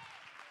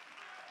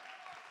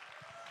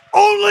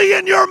 Only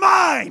in your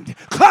mind.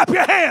 Clap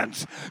your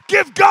hands.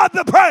 Give God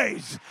the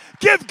praise.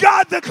 Give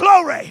God the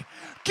glory.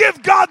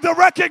 Give God the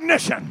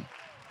recognition.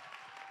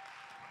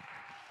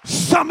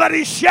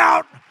 Somebody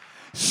shout.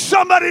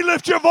 Somebody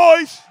lift your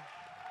voice.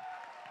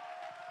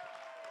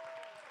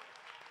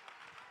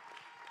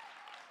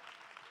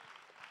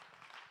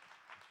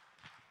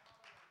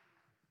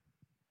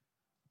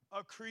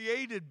 A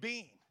created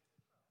being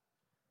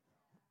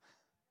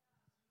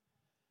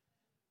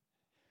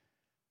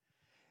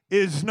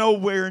is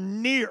nowhere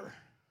near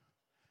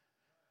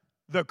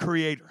the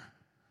Creator.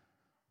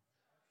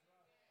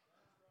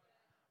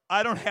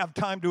 I don't have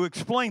time to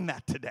explain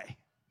that today.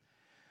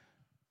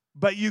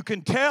 But you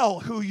can tell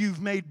who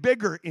you've made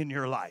bigger in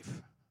your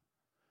life.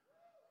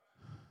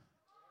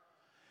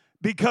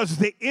 Because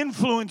the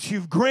influence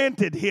you've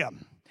granted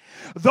him.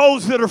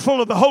 Those that are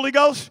full of the Holy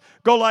Ghost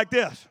go like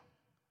this.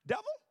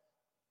 Devil?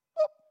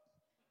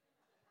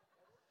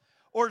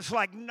 Or it's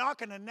like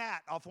knocking a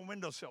gnat off a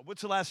windowsill.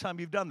 What's the last time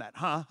you've done that?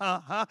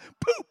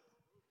 Poop.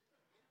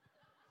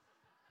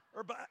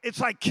 Or it's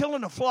like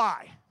killing a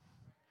fly.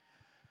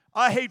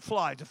 I hate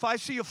flies. If I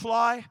see a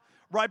fly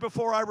right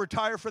before I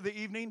retire for the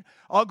evening,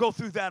 I'll go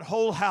through that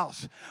whole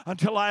house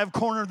until I have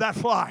cornered that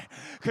fly,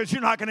 because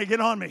you're not going to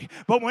get on me.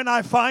 But when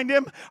I find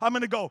him, I'm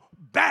going to go,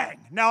 bang,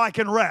 now I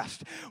can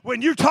rest.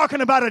 When you're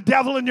talking about a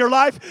devil in your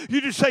life,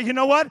 you just say, you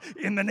know what?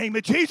 In the name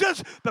of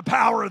Jesus, the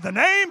power of the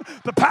name,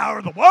 the power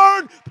of the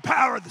word, the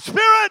power of the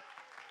Spirit.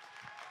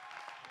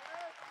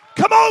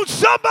 Come on,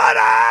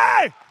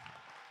 somebody!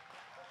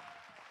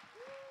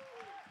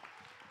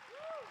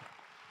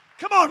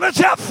 Come on, let's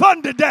have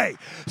fun today.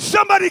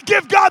 Somebody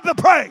give God the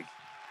praise.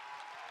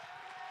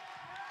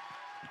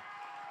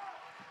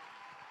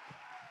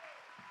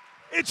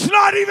 It's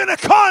not even a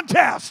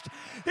contest.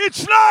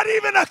 It's not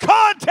even a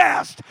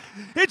contest.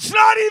 It's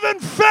not even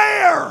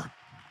fair.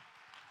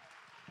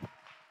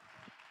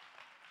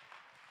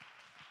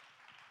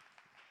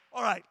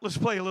 All right, let's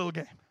play a little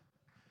game.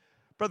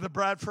 Brother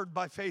Bradford,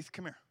 by faith,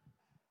 come here.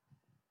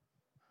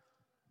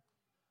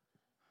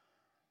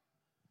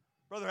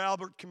 Brother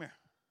Albert, come here.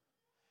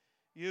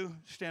 You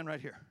stand right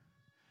here.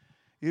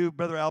 You,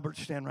 Brother Albert,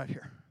 stand right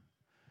here.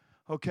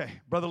 Okay,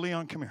 Brother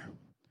Leon, come here.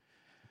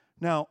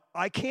 Now,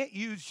 I can't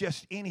use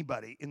just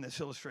anybody in this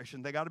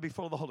illustration. They got to be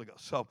full of the Holy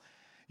Ghost. So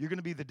you're going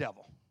to be the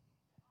devil.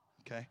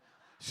 Okay?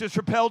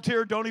 Sister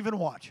Peltier, don't even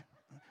watch.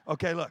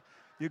 Okay, look.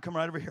 You come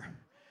right over here.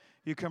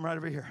 You come right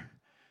over here.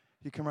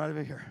 You come right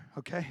over here.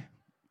 Okay?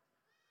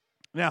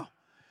 Now,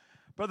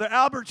 Brother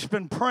Albert's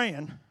been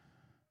praying.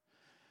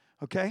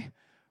 Okay?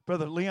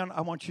 Brother Leon,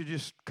 I want you to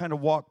just kind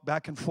of walk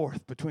back and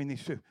forth between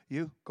these two.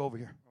 You, go over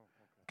here.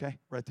 Okay?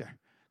 Right there.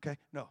 Okay?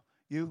 No.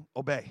 You,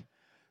 obey.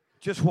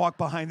 Just walk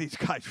behind these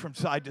guys from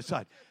side to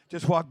side.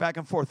 Just walk back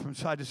and forth from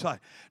side to side.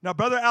 Now,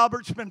 Brother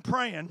Albert's been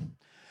praying,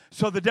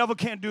 so the devil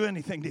can't do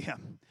anything to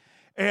him.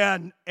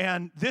 And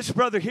this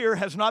brother here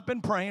has not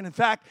been praying. In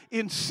fact,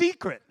 in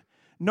secret,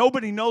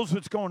 nobody knows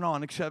what's going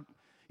on except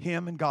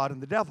him and God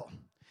and the devil.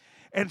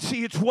 And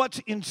see, it's what's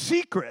in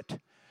secret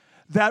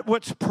that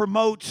what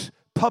promotes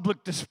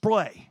public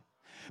display.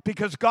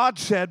 Because God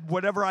said,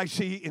 whatever I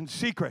see in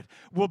secret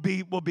will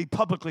be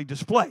publicly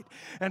displayed.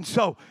 And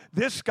so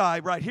this guy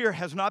right here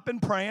has not been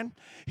praying.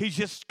 He's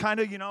just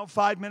kind of,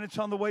 5 minutes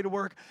on the way to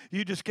work.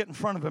 You just get in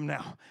front of him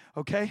now,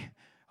 okay?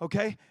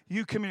 Okay?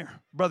 You come here.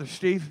 Brother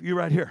Steve, you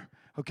right here,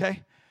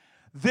 okay?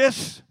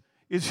 This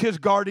is his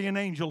guardian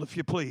angel, if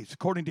you please,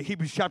 according to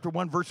Hebrews chapter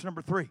 1, verse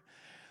number 3.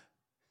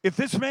 If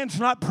this man's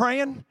not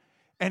praying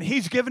and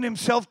he's given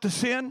himself to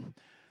sin,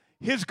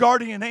 his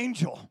guardian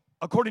angel,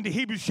 according to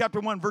Hebrews chapter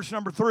 1, verse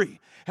number 3,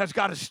 has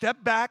got to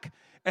step back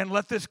and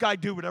let this guy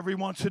do whatever he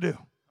wants to do.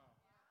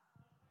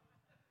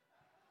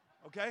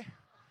 Okay?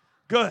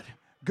 Good,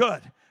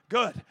 good,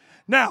 good.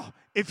 Now,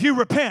 if you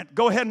repent,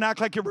 go ahead and act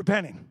like you're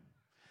repenting.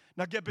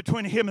 Now get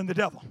between him and the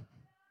devil.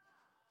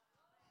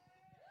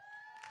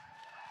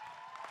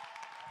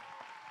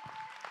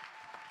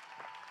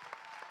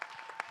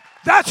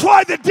 That's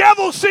why the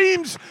devil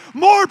seems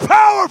more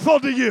powerful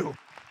to you.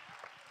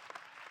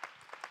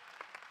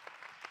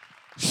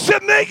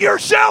 Submit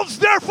yourselves,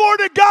 therefore,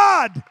 to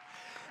God,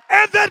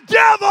 and the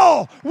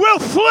devil will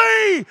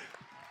flee.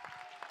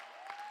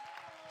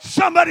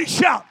 Somebody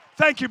shout.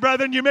 Thank you,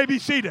 brethren. You may be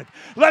seated.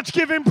 Let's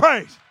give him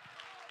praise.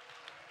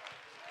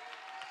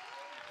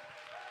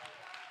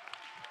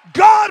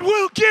 God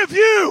will give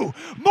you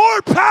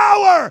more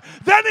power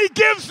than he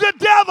gives the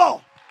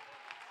devil.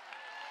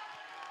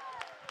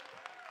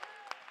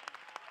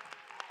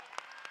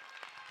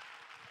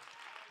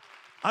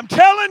 I'm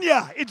telling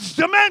you, it's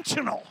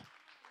dimensional.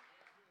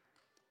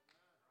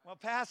 Well,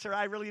 Pastor,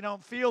 I really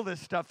don't feel this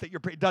stuff that you're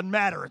praying. It doesn't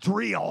matter. It's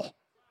real.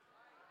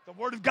 The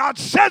Word of God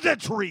says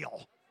it's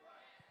real.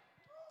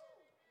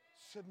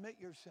 Submit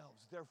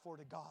yourselves, therefore,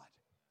 to God,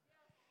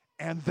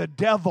 and the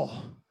devil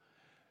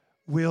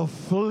will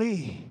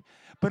flee.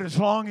 But as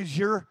long as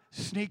you're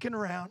sneaking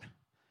around,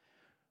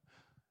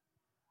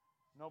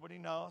 nobody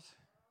knows,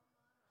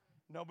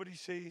 nobody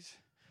sees,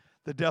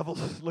 the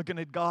devil's looking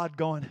at God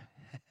going,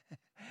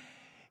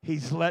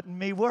 he's letting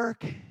me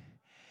work.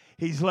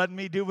 He's letting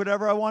me do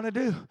whatever I want to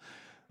do.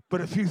 But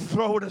if you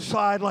throw it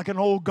aside like an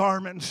old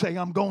garment and say,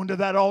 I'm going to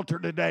that altar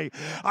today,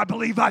 I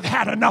believe I've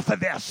had enough of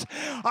this.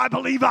 I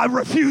believe I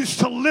refuse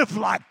to live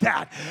like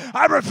that.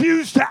 I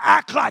refuse to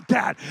act like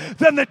that.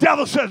 Then the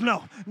devil says,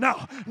 no.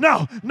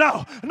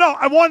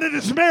 I wanted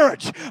his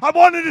marriage. I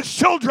wanted his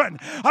children.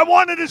 I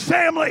wanted his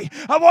family.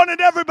 I wanted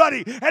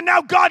everybody. And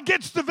now God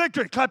gets the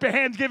victory. Clap your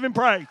hands, give him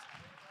praise.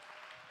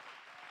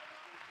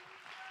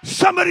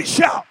 Somebody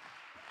shout.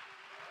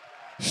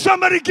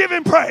 Somebody give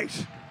him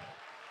praise.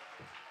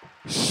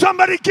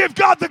 Somebody give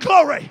God the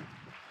glory.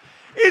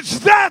 It's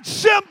that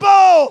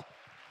simple.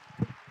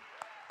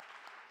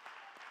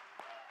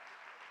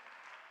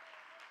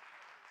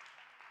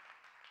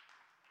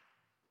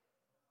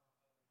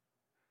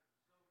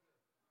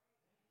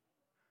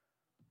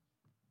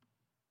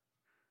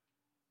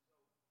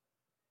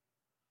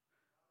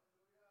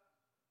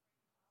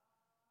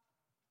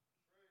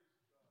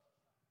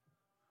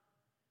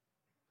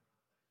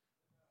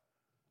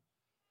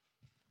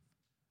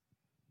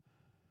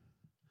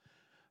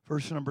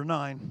 Verse number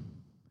 9.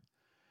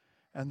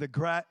 And the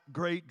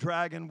great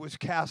dragon was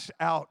cast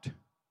out.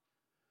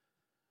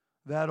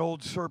 That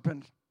old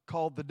serpent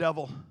called the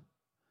devil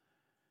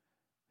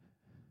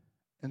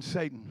and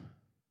Satan.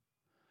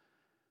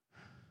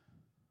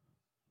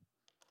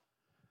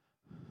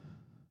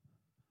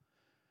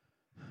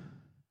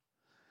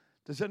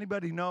 Does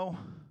anybody know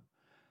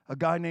a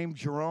guy named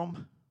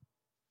Jerome?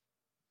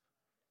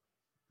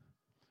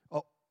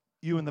 Oh,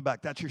 you in the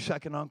back. That's your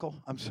second uncle?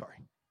 I'm sorry.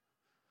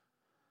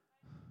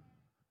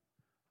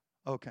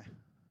 Okay.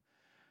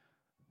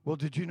 Well,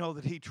 did you know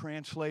that he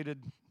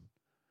translated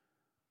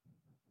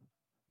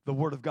the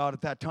Word of God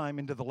at that time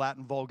into the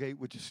Latin Vulgate,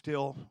 which is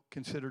still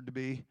considered to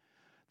be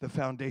the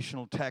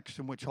foundational text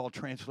in which all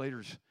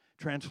translators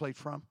translate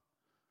from?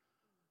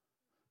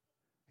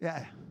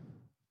 Yeah.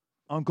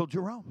 Uncle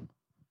Jerome.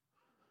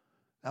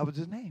 That was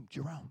his name,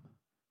 Jerome.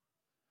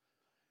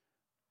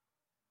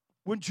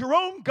 When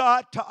Jerome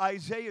got to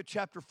Isaiah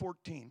chapter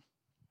 14,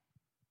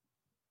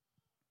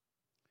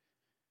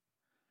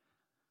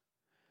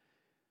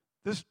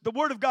 the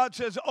Word of God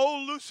says,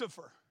 "O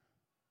Lucifer,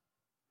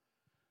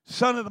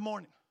 son of the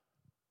morning."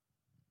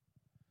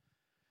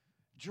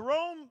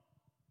 Jerome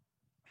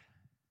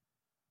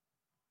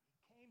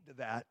came to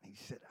that and he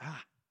said,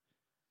 I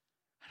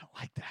don't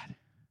like that.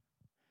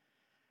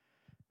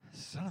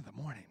 Son of the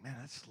morning, man,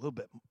 that's a little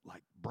bit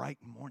like bright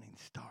morning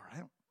star.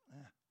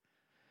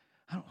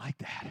 I don't like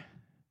that.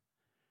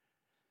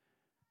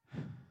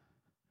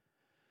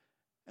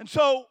 And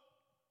so,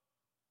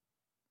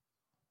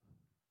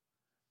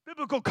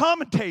 biblical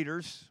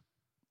commentators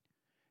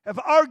have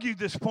argued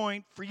this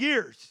point for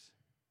years,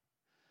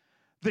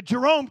 that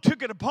Jerome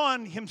took it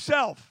upon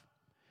himself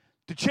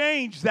to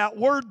change that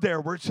word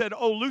there where it said,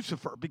 "Oh,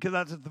 Lucifer," because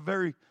that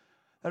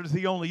is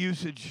the only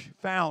usage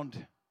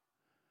found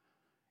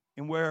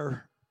in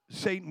where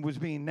Satan was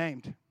being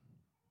named.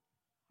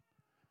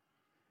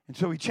 And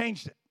so he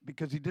changed it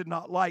because he did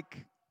not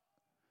like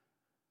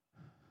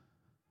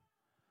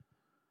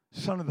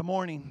son of the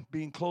morning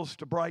being close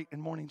to bright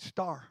and morning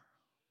star.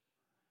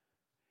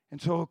 And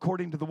so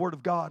according to the Word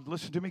of God,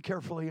 listen to me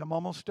carefully, I'm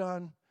almost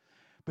done,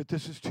 but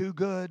this is too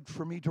good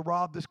for me to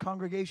rob this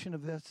congregation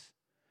of this.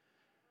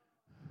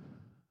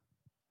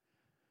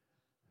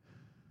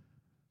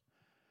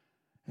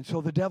 And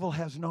so the devil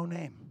has no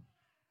name.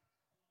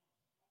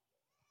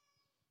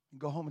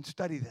 Go home and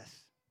study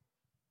this.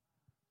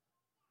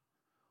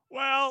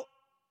 Well,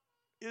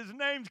 his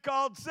name's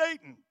called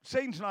Satan.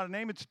 Satan's not a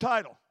name, it's a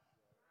title.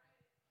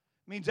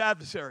 It means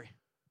adversary.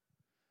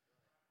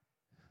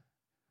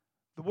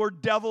 The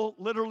word devil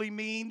literally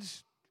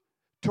means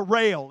to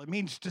rail. It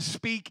means to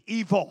speak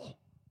evil.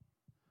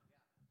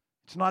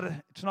 It's not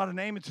a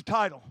name, it's a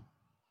title.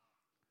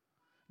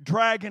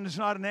 Dragon is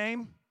not a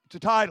name, it's a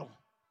title.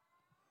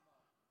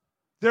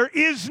 There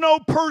is no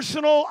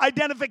personal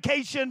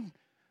identification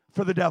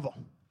for the devil.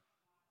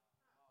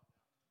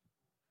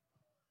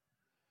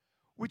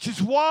 Which is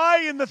why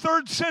in the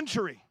 3rd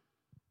century,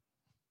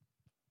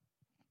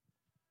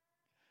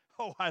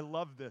 oh, I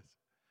love this.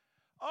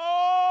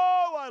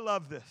 Oh, I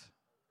love this.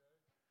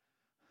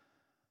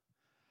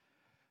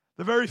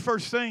 The very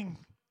first thing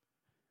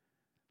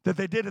that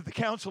they did at the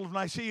Council of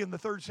Nicaea in the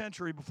 3rd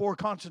century, before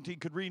Constantine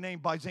could rename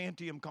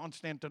Byzantium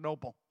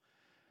Constantinople,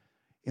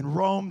 in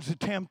Rome's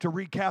attempt to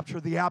recapture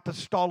the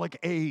apostolic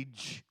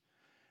age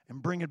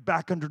and bring it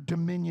back under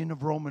dominion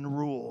of Roman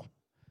rule,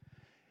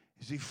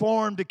 is he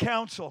formed a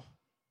council.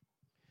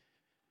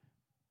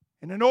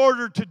 And in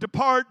order to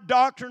depart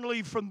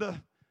doctrinally from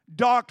the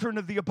doctrine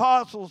of the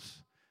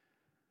apostles,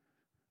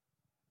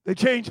 they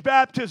changed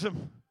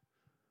baptism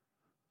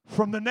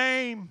from the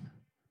name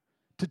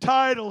to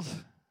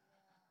titles.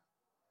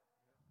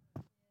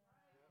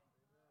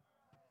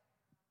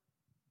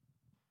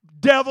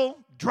 Devil,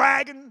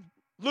 dragon,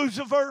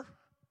 Lucifer,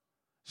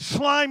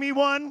 slimy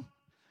one.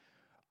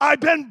 I've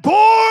been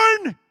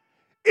born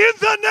in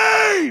the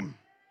name.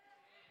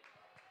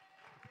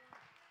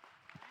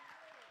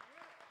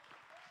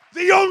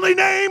 The only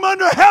name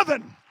under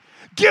heaven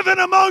given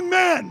among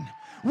men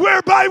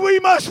whereby we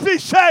must be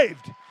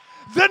saved.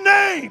 The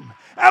name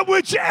at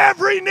which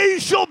every knee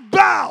shall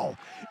bow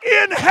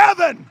in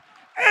heaven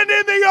and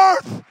in the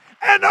earth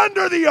and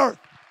under the earth.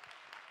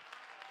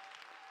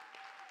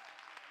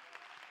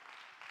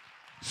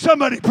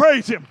 Somebody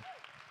praise him.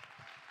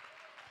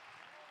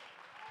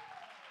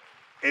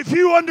 If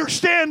you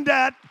understand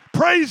that,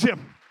 praise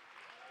him.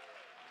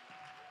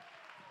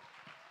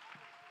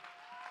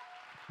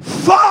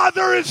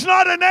 Father is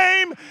not a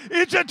name,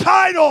 it's a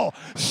title.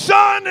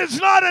 Son is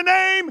not a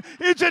name,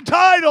 it's a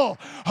title.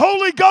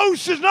 Holy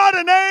Ghost is not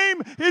a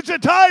name, it's a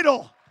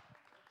title.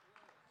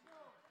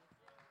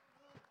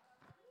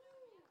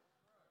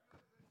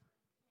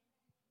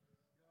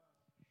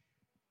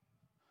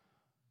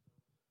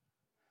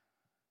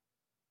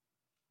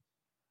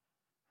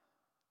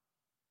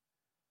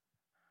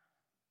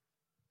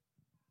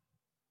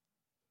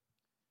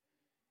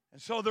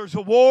 And so there's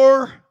a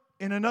war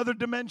in another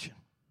dimension.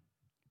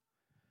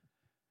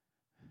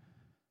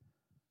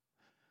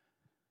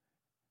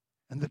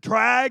 And the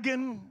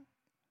dragon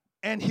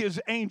and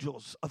his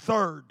angels, a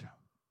third,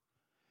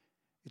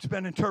 It's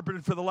been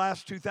interpreted for the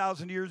last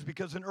 2,000 years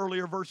because in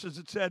earlier verses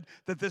it said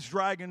that this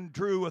dragon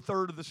drew a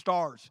third of the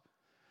stars.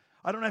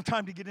 I don't have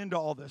time to get into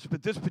all this,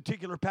 but this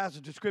particular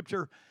passage of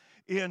Scripture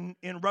in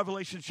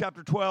Revelation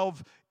chapter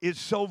 12 is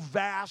so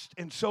vast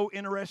and so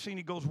interesting.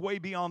 It goes way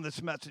beyond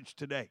this message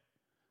today.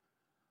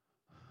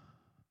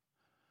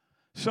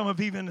 Some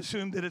have even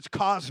assumed that it's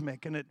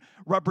cosmic and it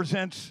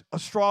represents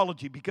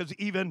astrology because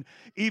even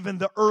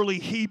the early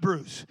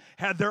Hebrews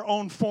had their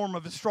own form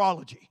of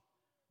astrology.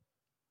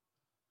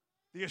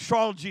 The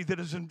astrology that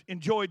is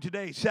enjoyed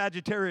today,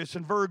 Sagittarius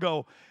and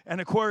Virgo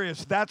and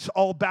Aquarius, that's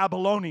all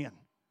Babylonian.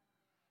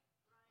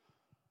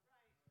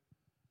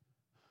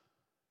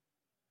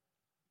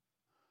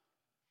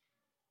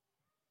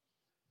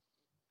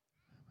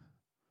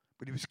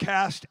 But he was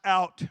cast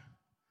out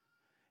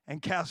and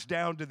cast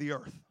down to the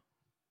earth.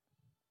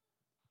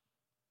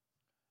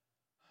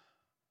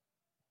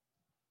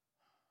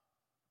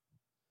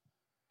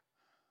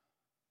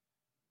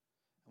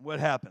 And what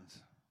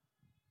happens?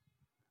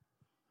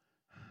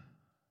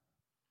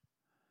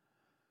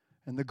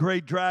 And the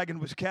great dragon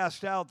was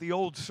cast out, the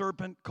old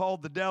serpent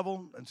called the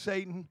devil and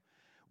Satan,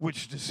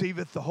 which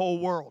deceiveth the whole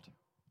world.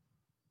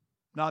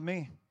 Not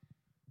me.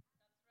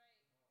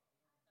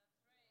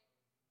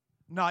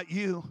 Not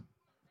you.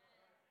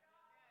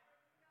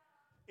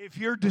 If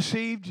you're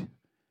deceived,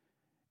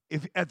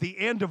 if at the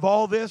end of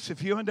all this,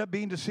 if you end up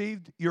being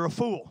deceived, you're a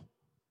fool.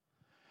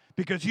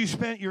 Because you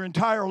spent your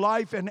entire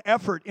life and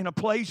effort in a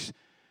place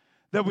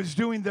that was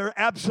doing their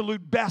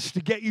absolute best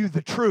to get you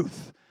the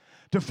truth,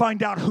 to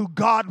find out who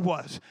God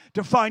was,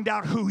 to find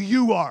out who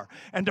you are,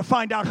 and to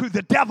find out who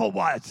the devil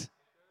was.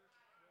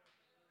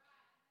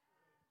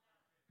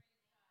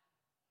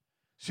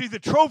 See, the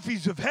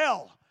trophies of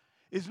hell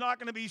is not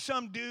going to be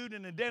some dude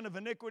in a den of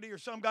iniquity or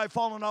some guy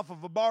falling off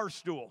of a bar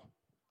stool.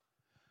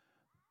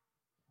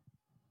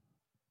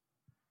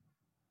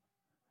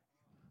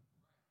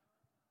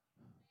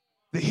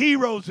 The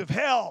heroes of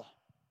hell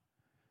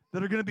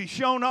that are going to be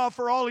shown off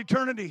for all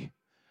eternity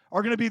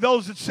are going to be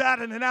those that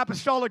sat in an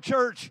apostolic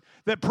church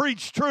that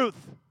preached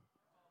truth.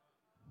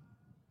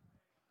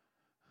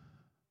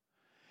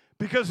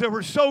 Because they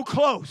were so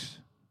close.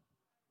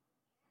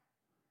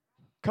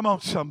 Come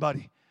on,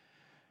 somebody.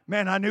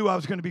 Man, I knew I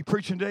was going to be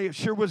preaching today. It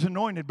sure was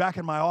anointed back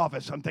in my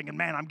office. I'm thinking,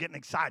 man, I'm getting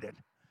excited.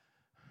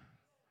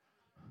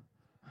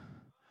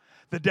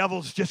 The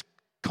devil's just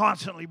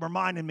constantly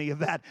reminding me of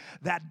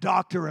that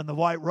doctor in the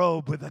white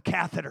robe with a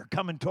catheter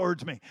coming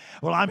towards me.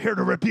 Well, I'm here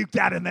to rebuke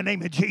that in the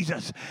name of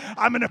Jesus.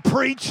 I'm going to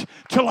preach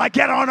till I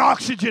get on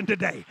oxygen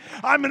today.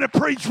 I'm going to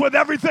preach with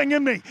everything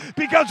in me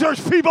because there's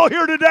people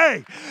here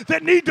today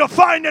that need to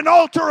find an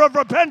altar of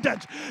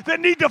repentance, that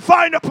need to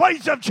find a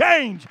place of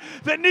change,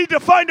 that need to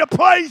find a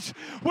place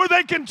where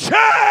they can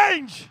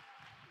change.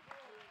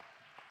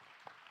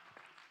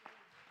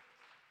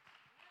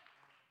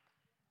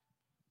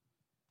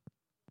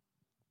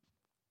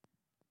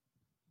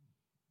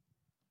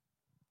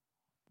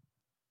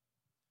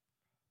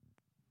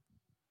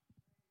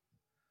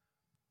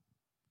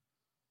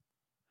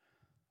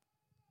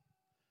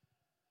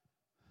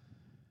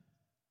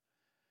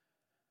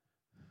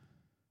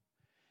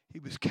 He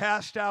was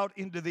cast out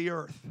into the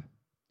earth,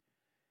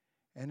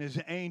 and his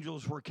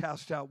angels were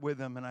cast out with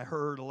him. And I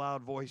heard a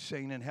loud voice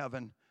saying in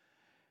heaven,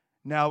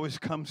 now is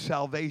come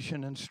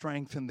salvation and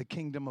strength in the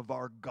kingdom of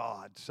our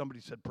God. Somebody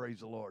said,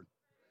 praise the Lord.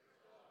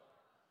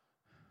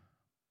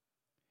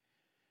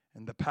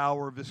 And the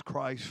power of his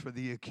Christ, for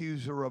the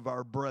accuser of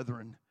our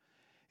brethren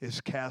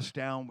is cast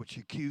down, which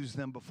accused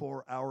them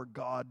before our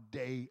God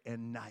day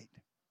and night.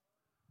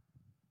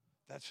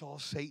 That's all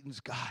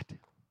Satan's got.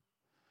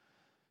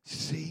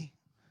 See,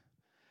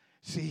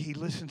 he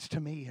listens to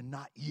me and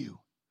not you.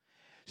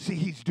 See,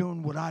 he's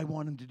doing what I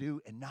want him to do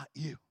and not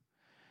you.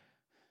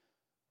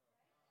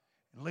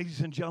 And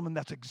ladies and gentlemen,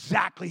 that's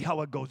exactly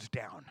how it goes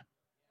down.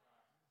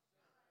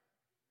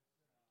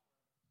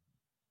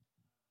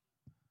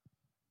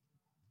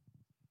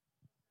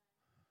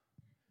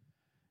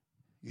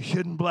 You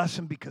shouldn't bless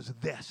him because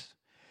of this.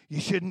 You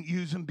shouldn't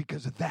use him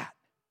because of that.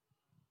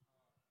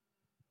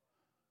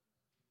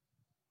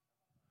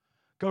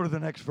 Go to the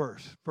next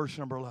verse, verse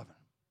number 11.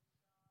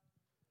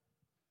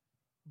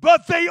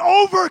 But they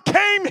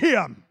overcame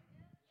him.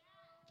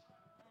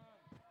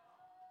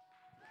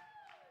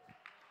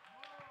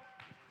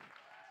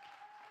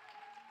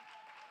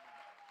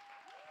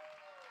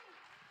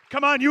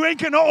 Come on, you ain't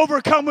going to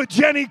overcome with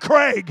Jenny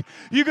Craig.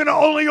 You're going to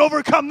only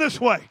overcome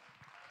this way.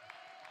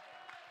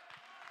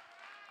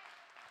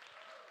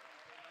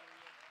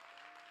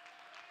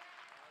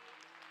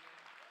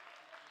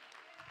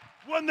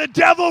 When the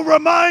devil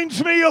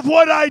reminds me of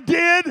what I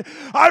did,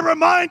 I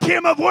remind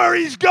him of where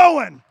he's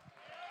going.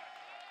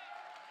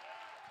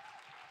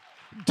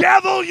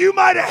 Devil, you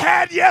might have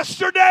had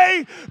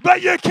yesterday,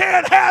 but you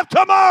can't have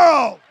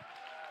tomorrow.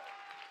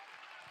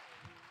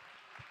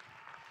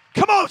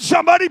 Come on,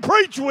 somebody,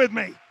 preach with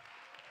me.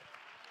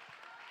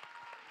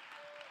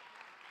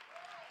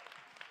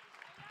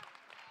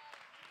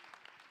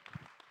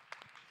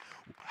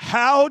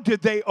 How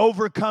did they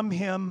overcome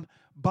him?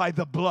 By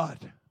the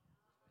blood.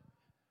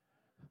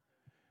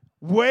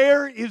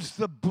 Where is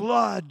the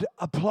blood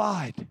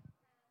applied?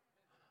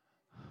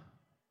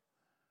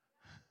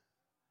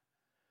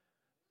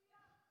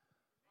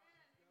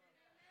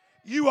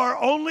 You are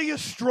only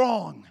as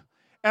strong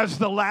as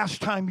the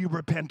last time you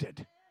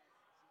repented.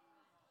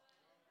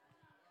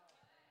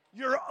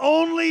 You're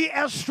only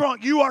as strong.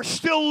 You are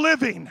still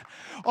living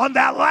on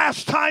that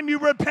last time you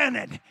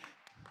repented.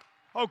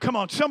 Oh, come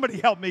on,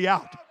 somebody help me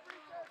out.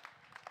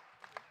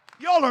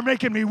 Y'all are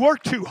making me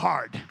work too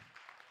hard.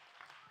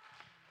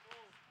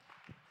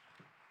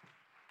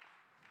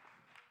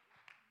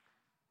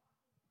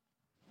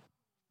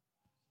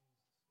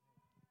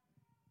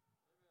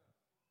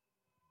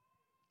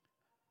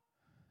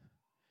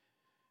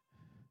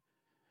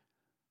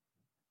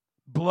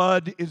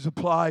 Blood is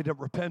applied at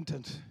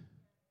repentance.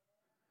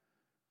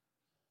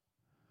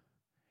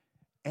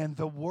 And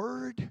the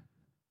word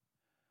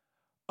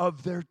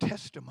of their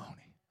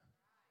testimony.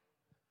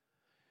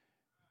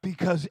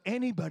 Because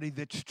anybody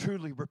that's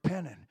truly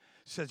repentant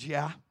says,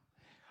 yeah,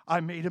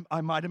 I might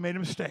have made a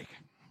mistake,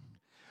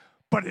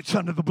 but it's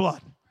under the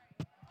blood.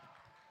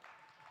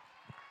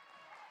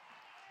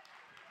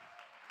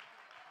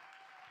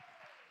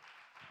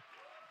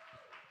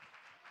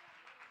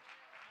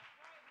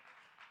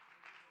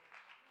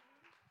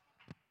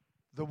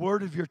 The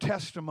word of your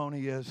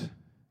testimony is,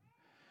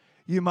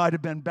 you might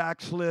have been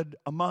backslid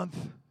a month,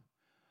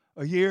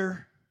 a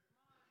year,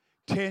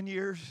 10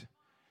 years,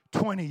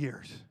 20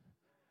 years.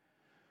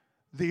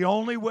 The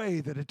only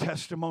way that a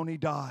testimony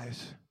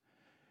dies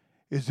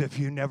is if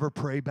you never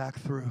pray back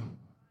through.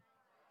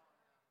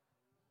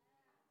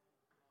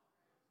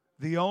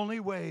 The only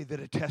way that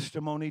a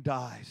testimony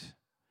dies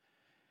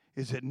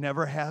is it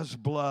never has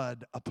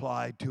blood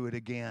applied to it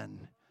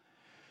again.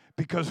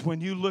 Because when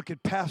you look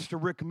at Pastor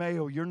Rick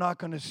Mayo, you're not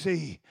going to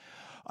see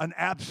an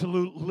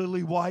absolute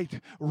lily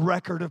white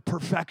record of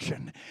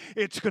perfection.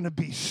 It's going to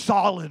be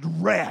solid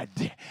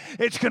red.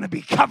 It's going to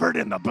be covered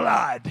in the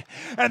blood.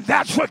 And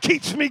that's what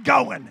keeps me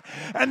going.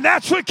 And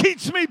that's what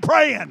keeps me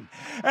praying.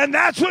 And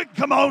that's what,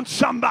 come on,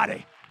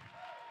 somebody.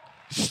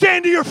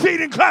 Stand to your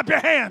feet and clap your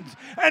hands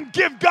and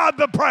give God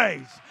the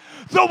praise.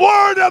 The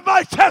word of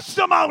my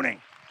testimony.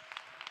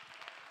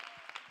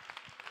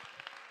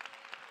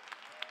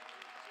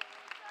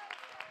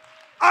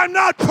 I'm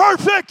not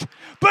perfect,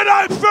 but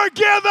I'm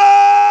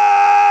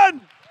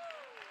forgiven.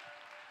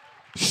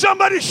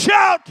 Somebody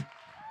shout.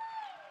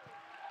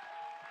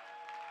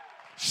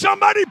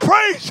 Somebody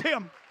praise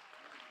him.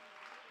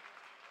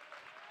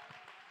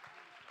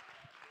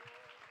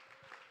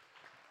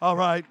 All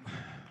right.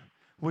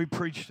 We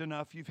preached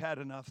enough. You've had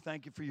enough.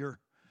 Thank you for your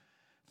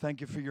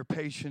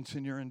patience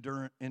and your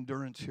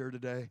endurance here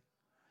today.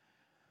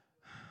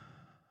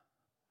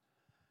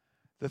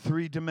 The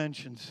 3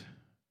 dimensions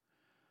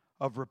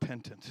of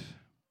repentance.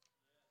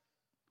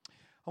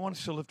 I want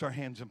us to lift our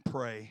hands and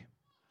pray,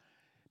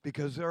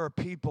 because there are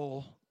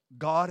people,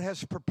 God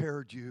has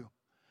prepared you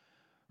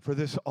for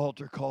this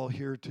altar call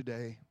here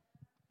today.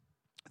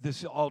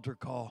 This altar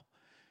call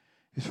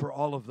is for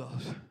all of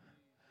those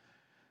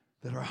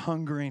that are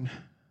hungering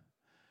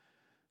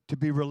to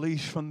be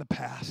released from the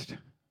past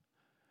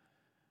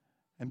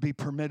and be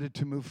permitted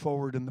to move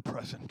forward in the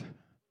present,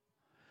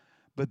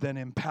 but then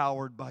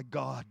empowered by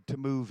God to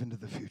move into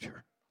the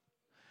future.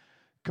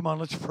 Come on,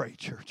 let's pray,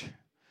 church.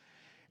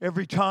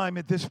 Every time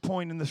at this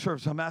point in the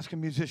service, I'm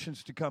asking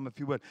musicians to come, if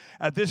you would.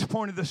 At this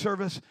point of the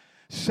service,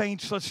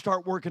 saints, let's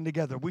start working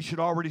together. We should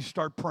already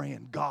start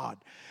praying. God,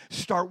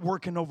 start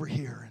working over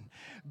here. And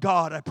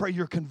God, I pray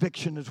your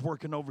conviction is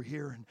working over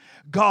here. And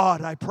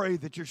God, I pray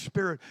that your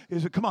spirit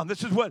is, come on,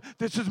 this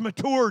is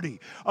maturity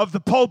of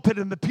the pulpit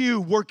and the pew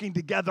working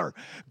together.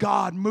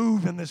 God,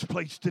 move in this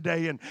place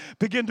today and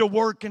begin to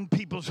work in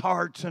people's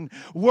hearts and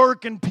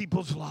work in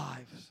people's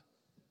lives.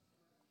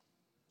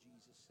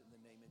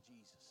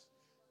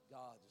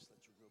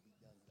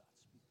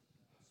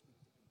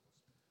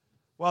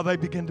 While they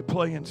begin to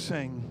play and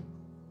sing,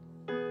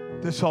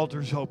 this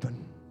altar's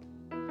open.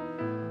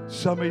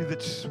 Somebody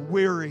that's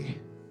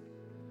weary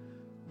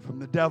from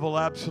the devil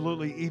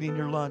absolutely eating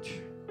your lunch.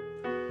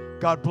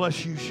 God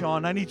bless you,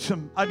 Sean. I need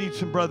some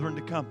brethren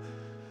to come.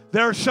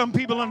 There are some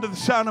people under the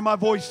sound of my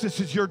voice. This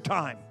is your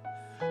time.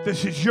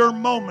 This is your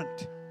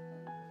moment.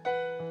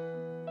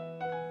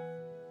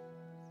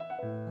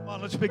 Come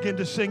on, let's begin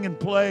to sing and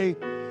play.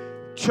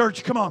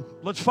 Church, come on.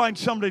 Let's find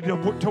somebody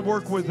to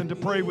work with and to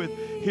pray with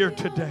here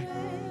today.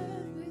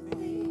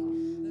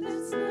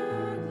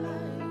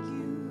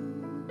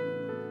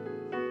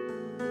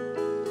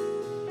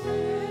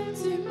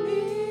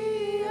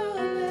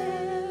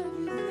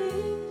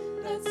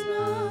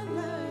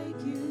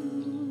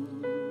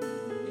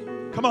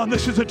 Come on,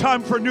 this is a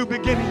time for a new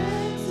beginning.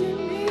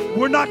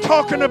 We're not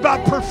talking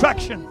about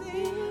perfection.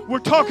 We're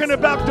talking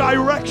about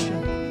direction.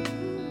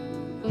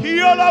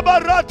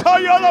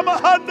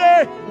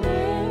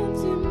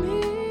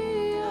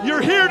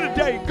 You're here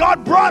today.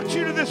 God brought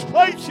you to this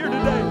place here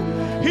today.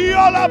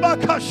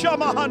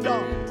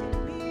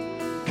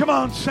 Come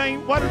on,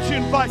 saint. Why don't you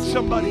invite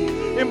somebody?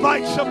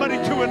 Invite somebody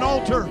to an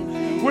altar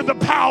where the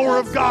power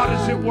of God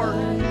is at work,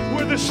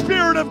 where the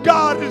Spirit of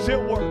God is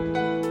at work.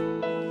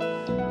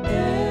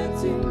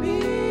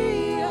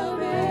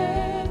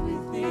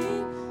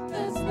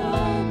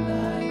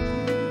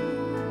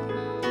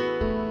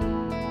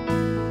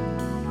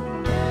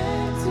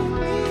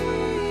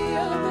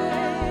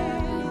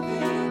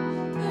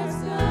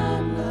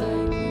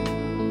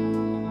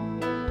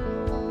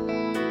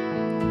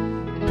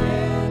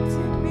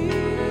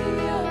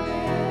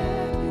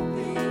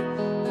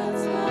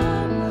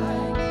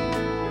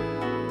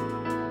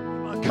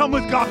 Come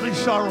with godly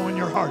sorrow in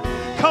your heart.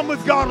 Come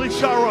with godly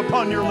sorrow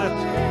upon your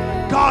lips.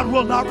 God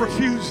will not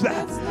refuse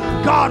that.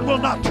 God will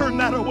not turn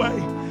that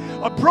away.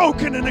 A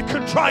broken and a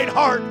contrite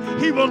heart,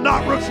 He will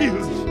not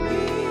refuse.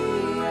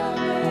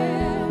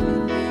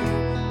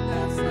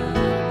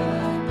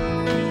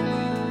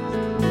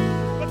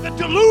 But the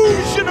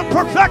delusion of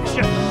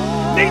perfection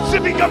needs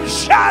to become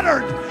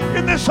shattered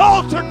in this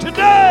altar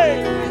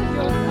today.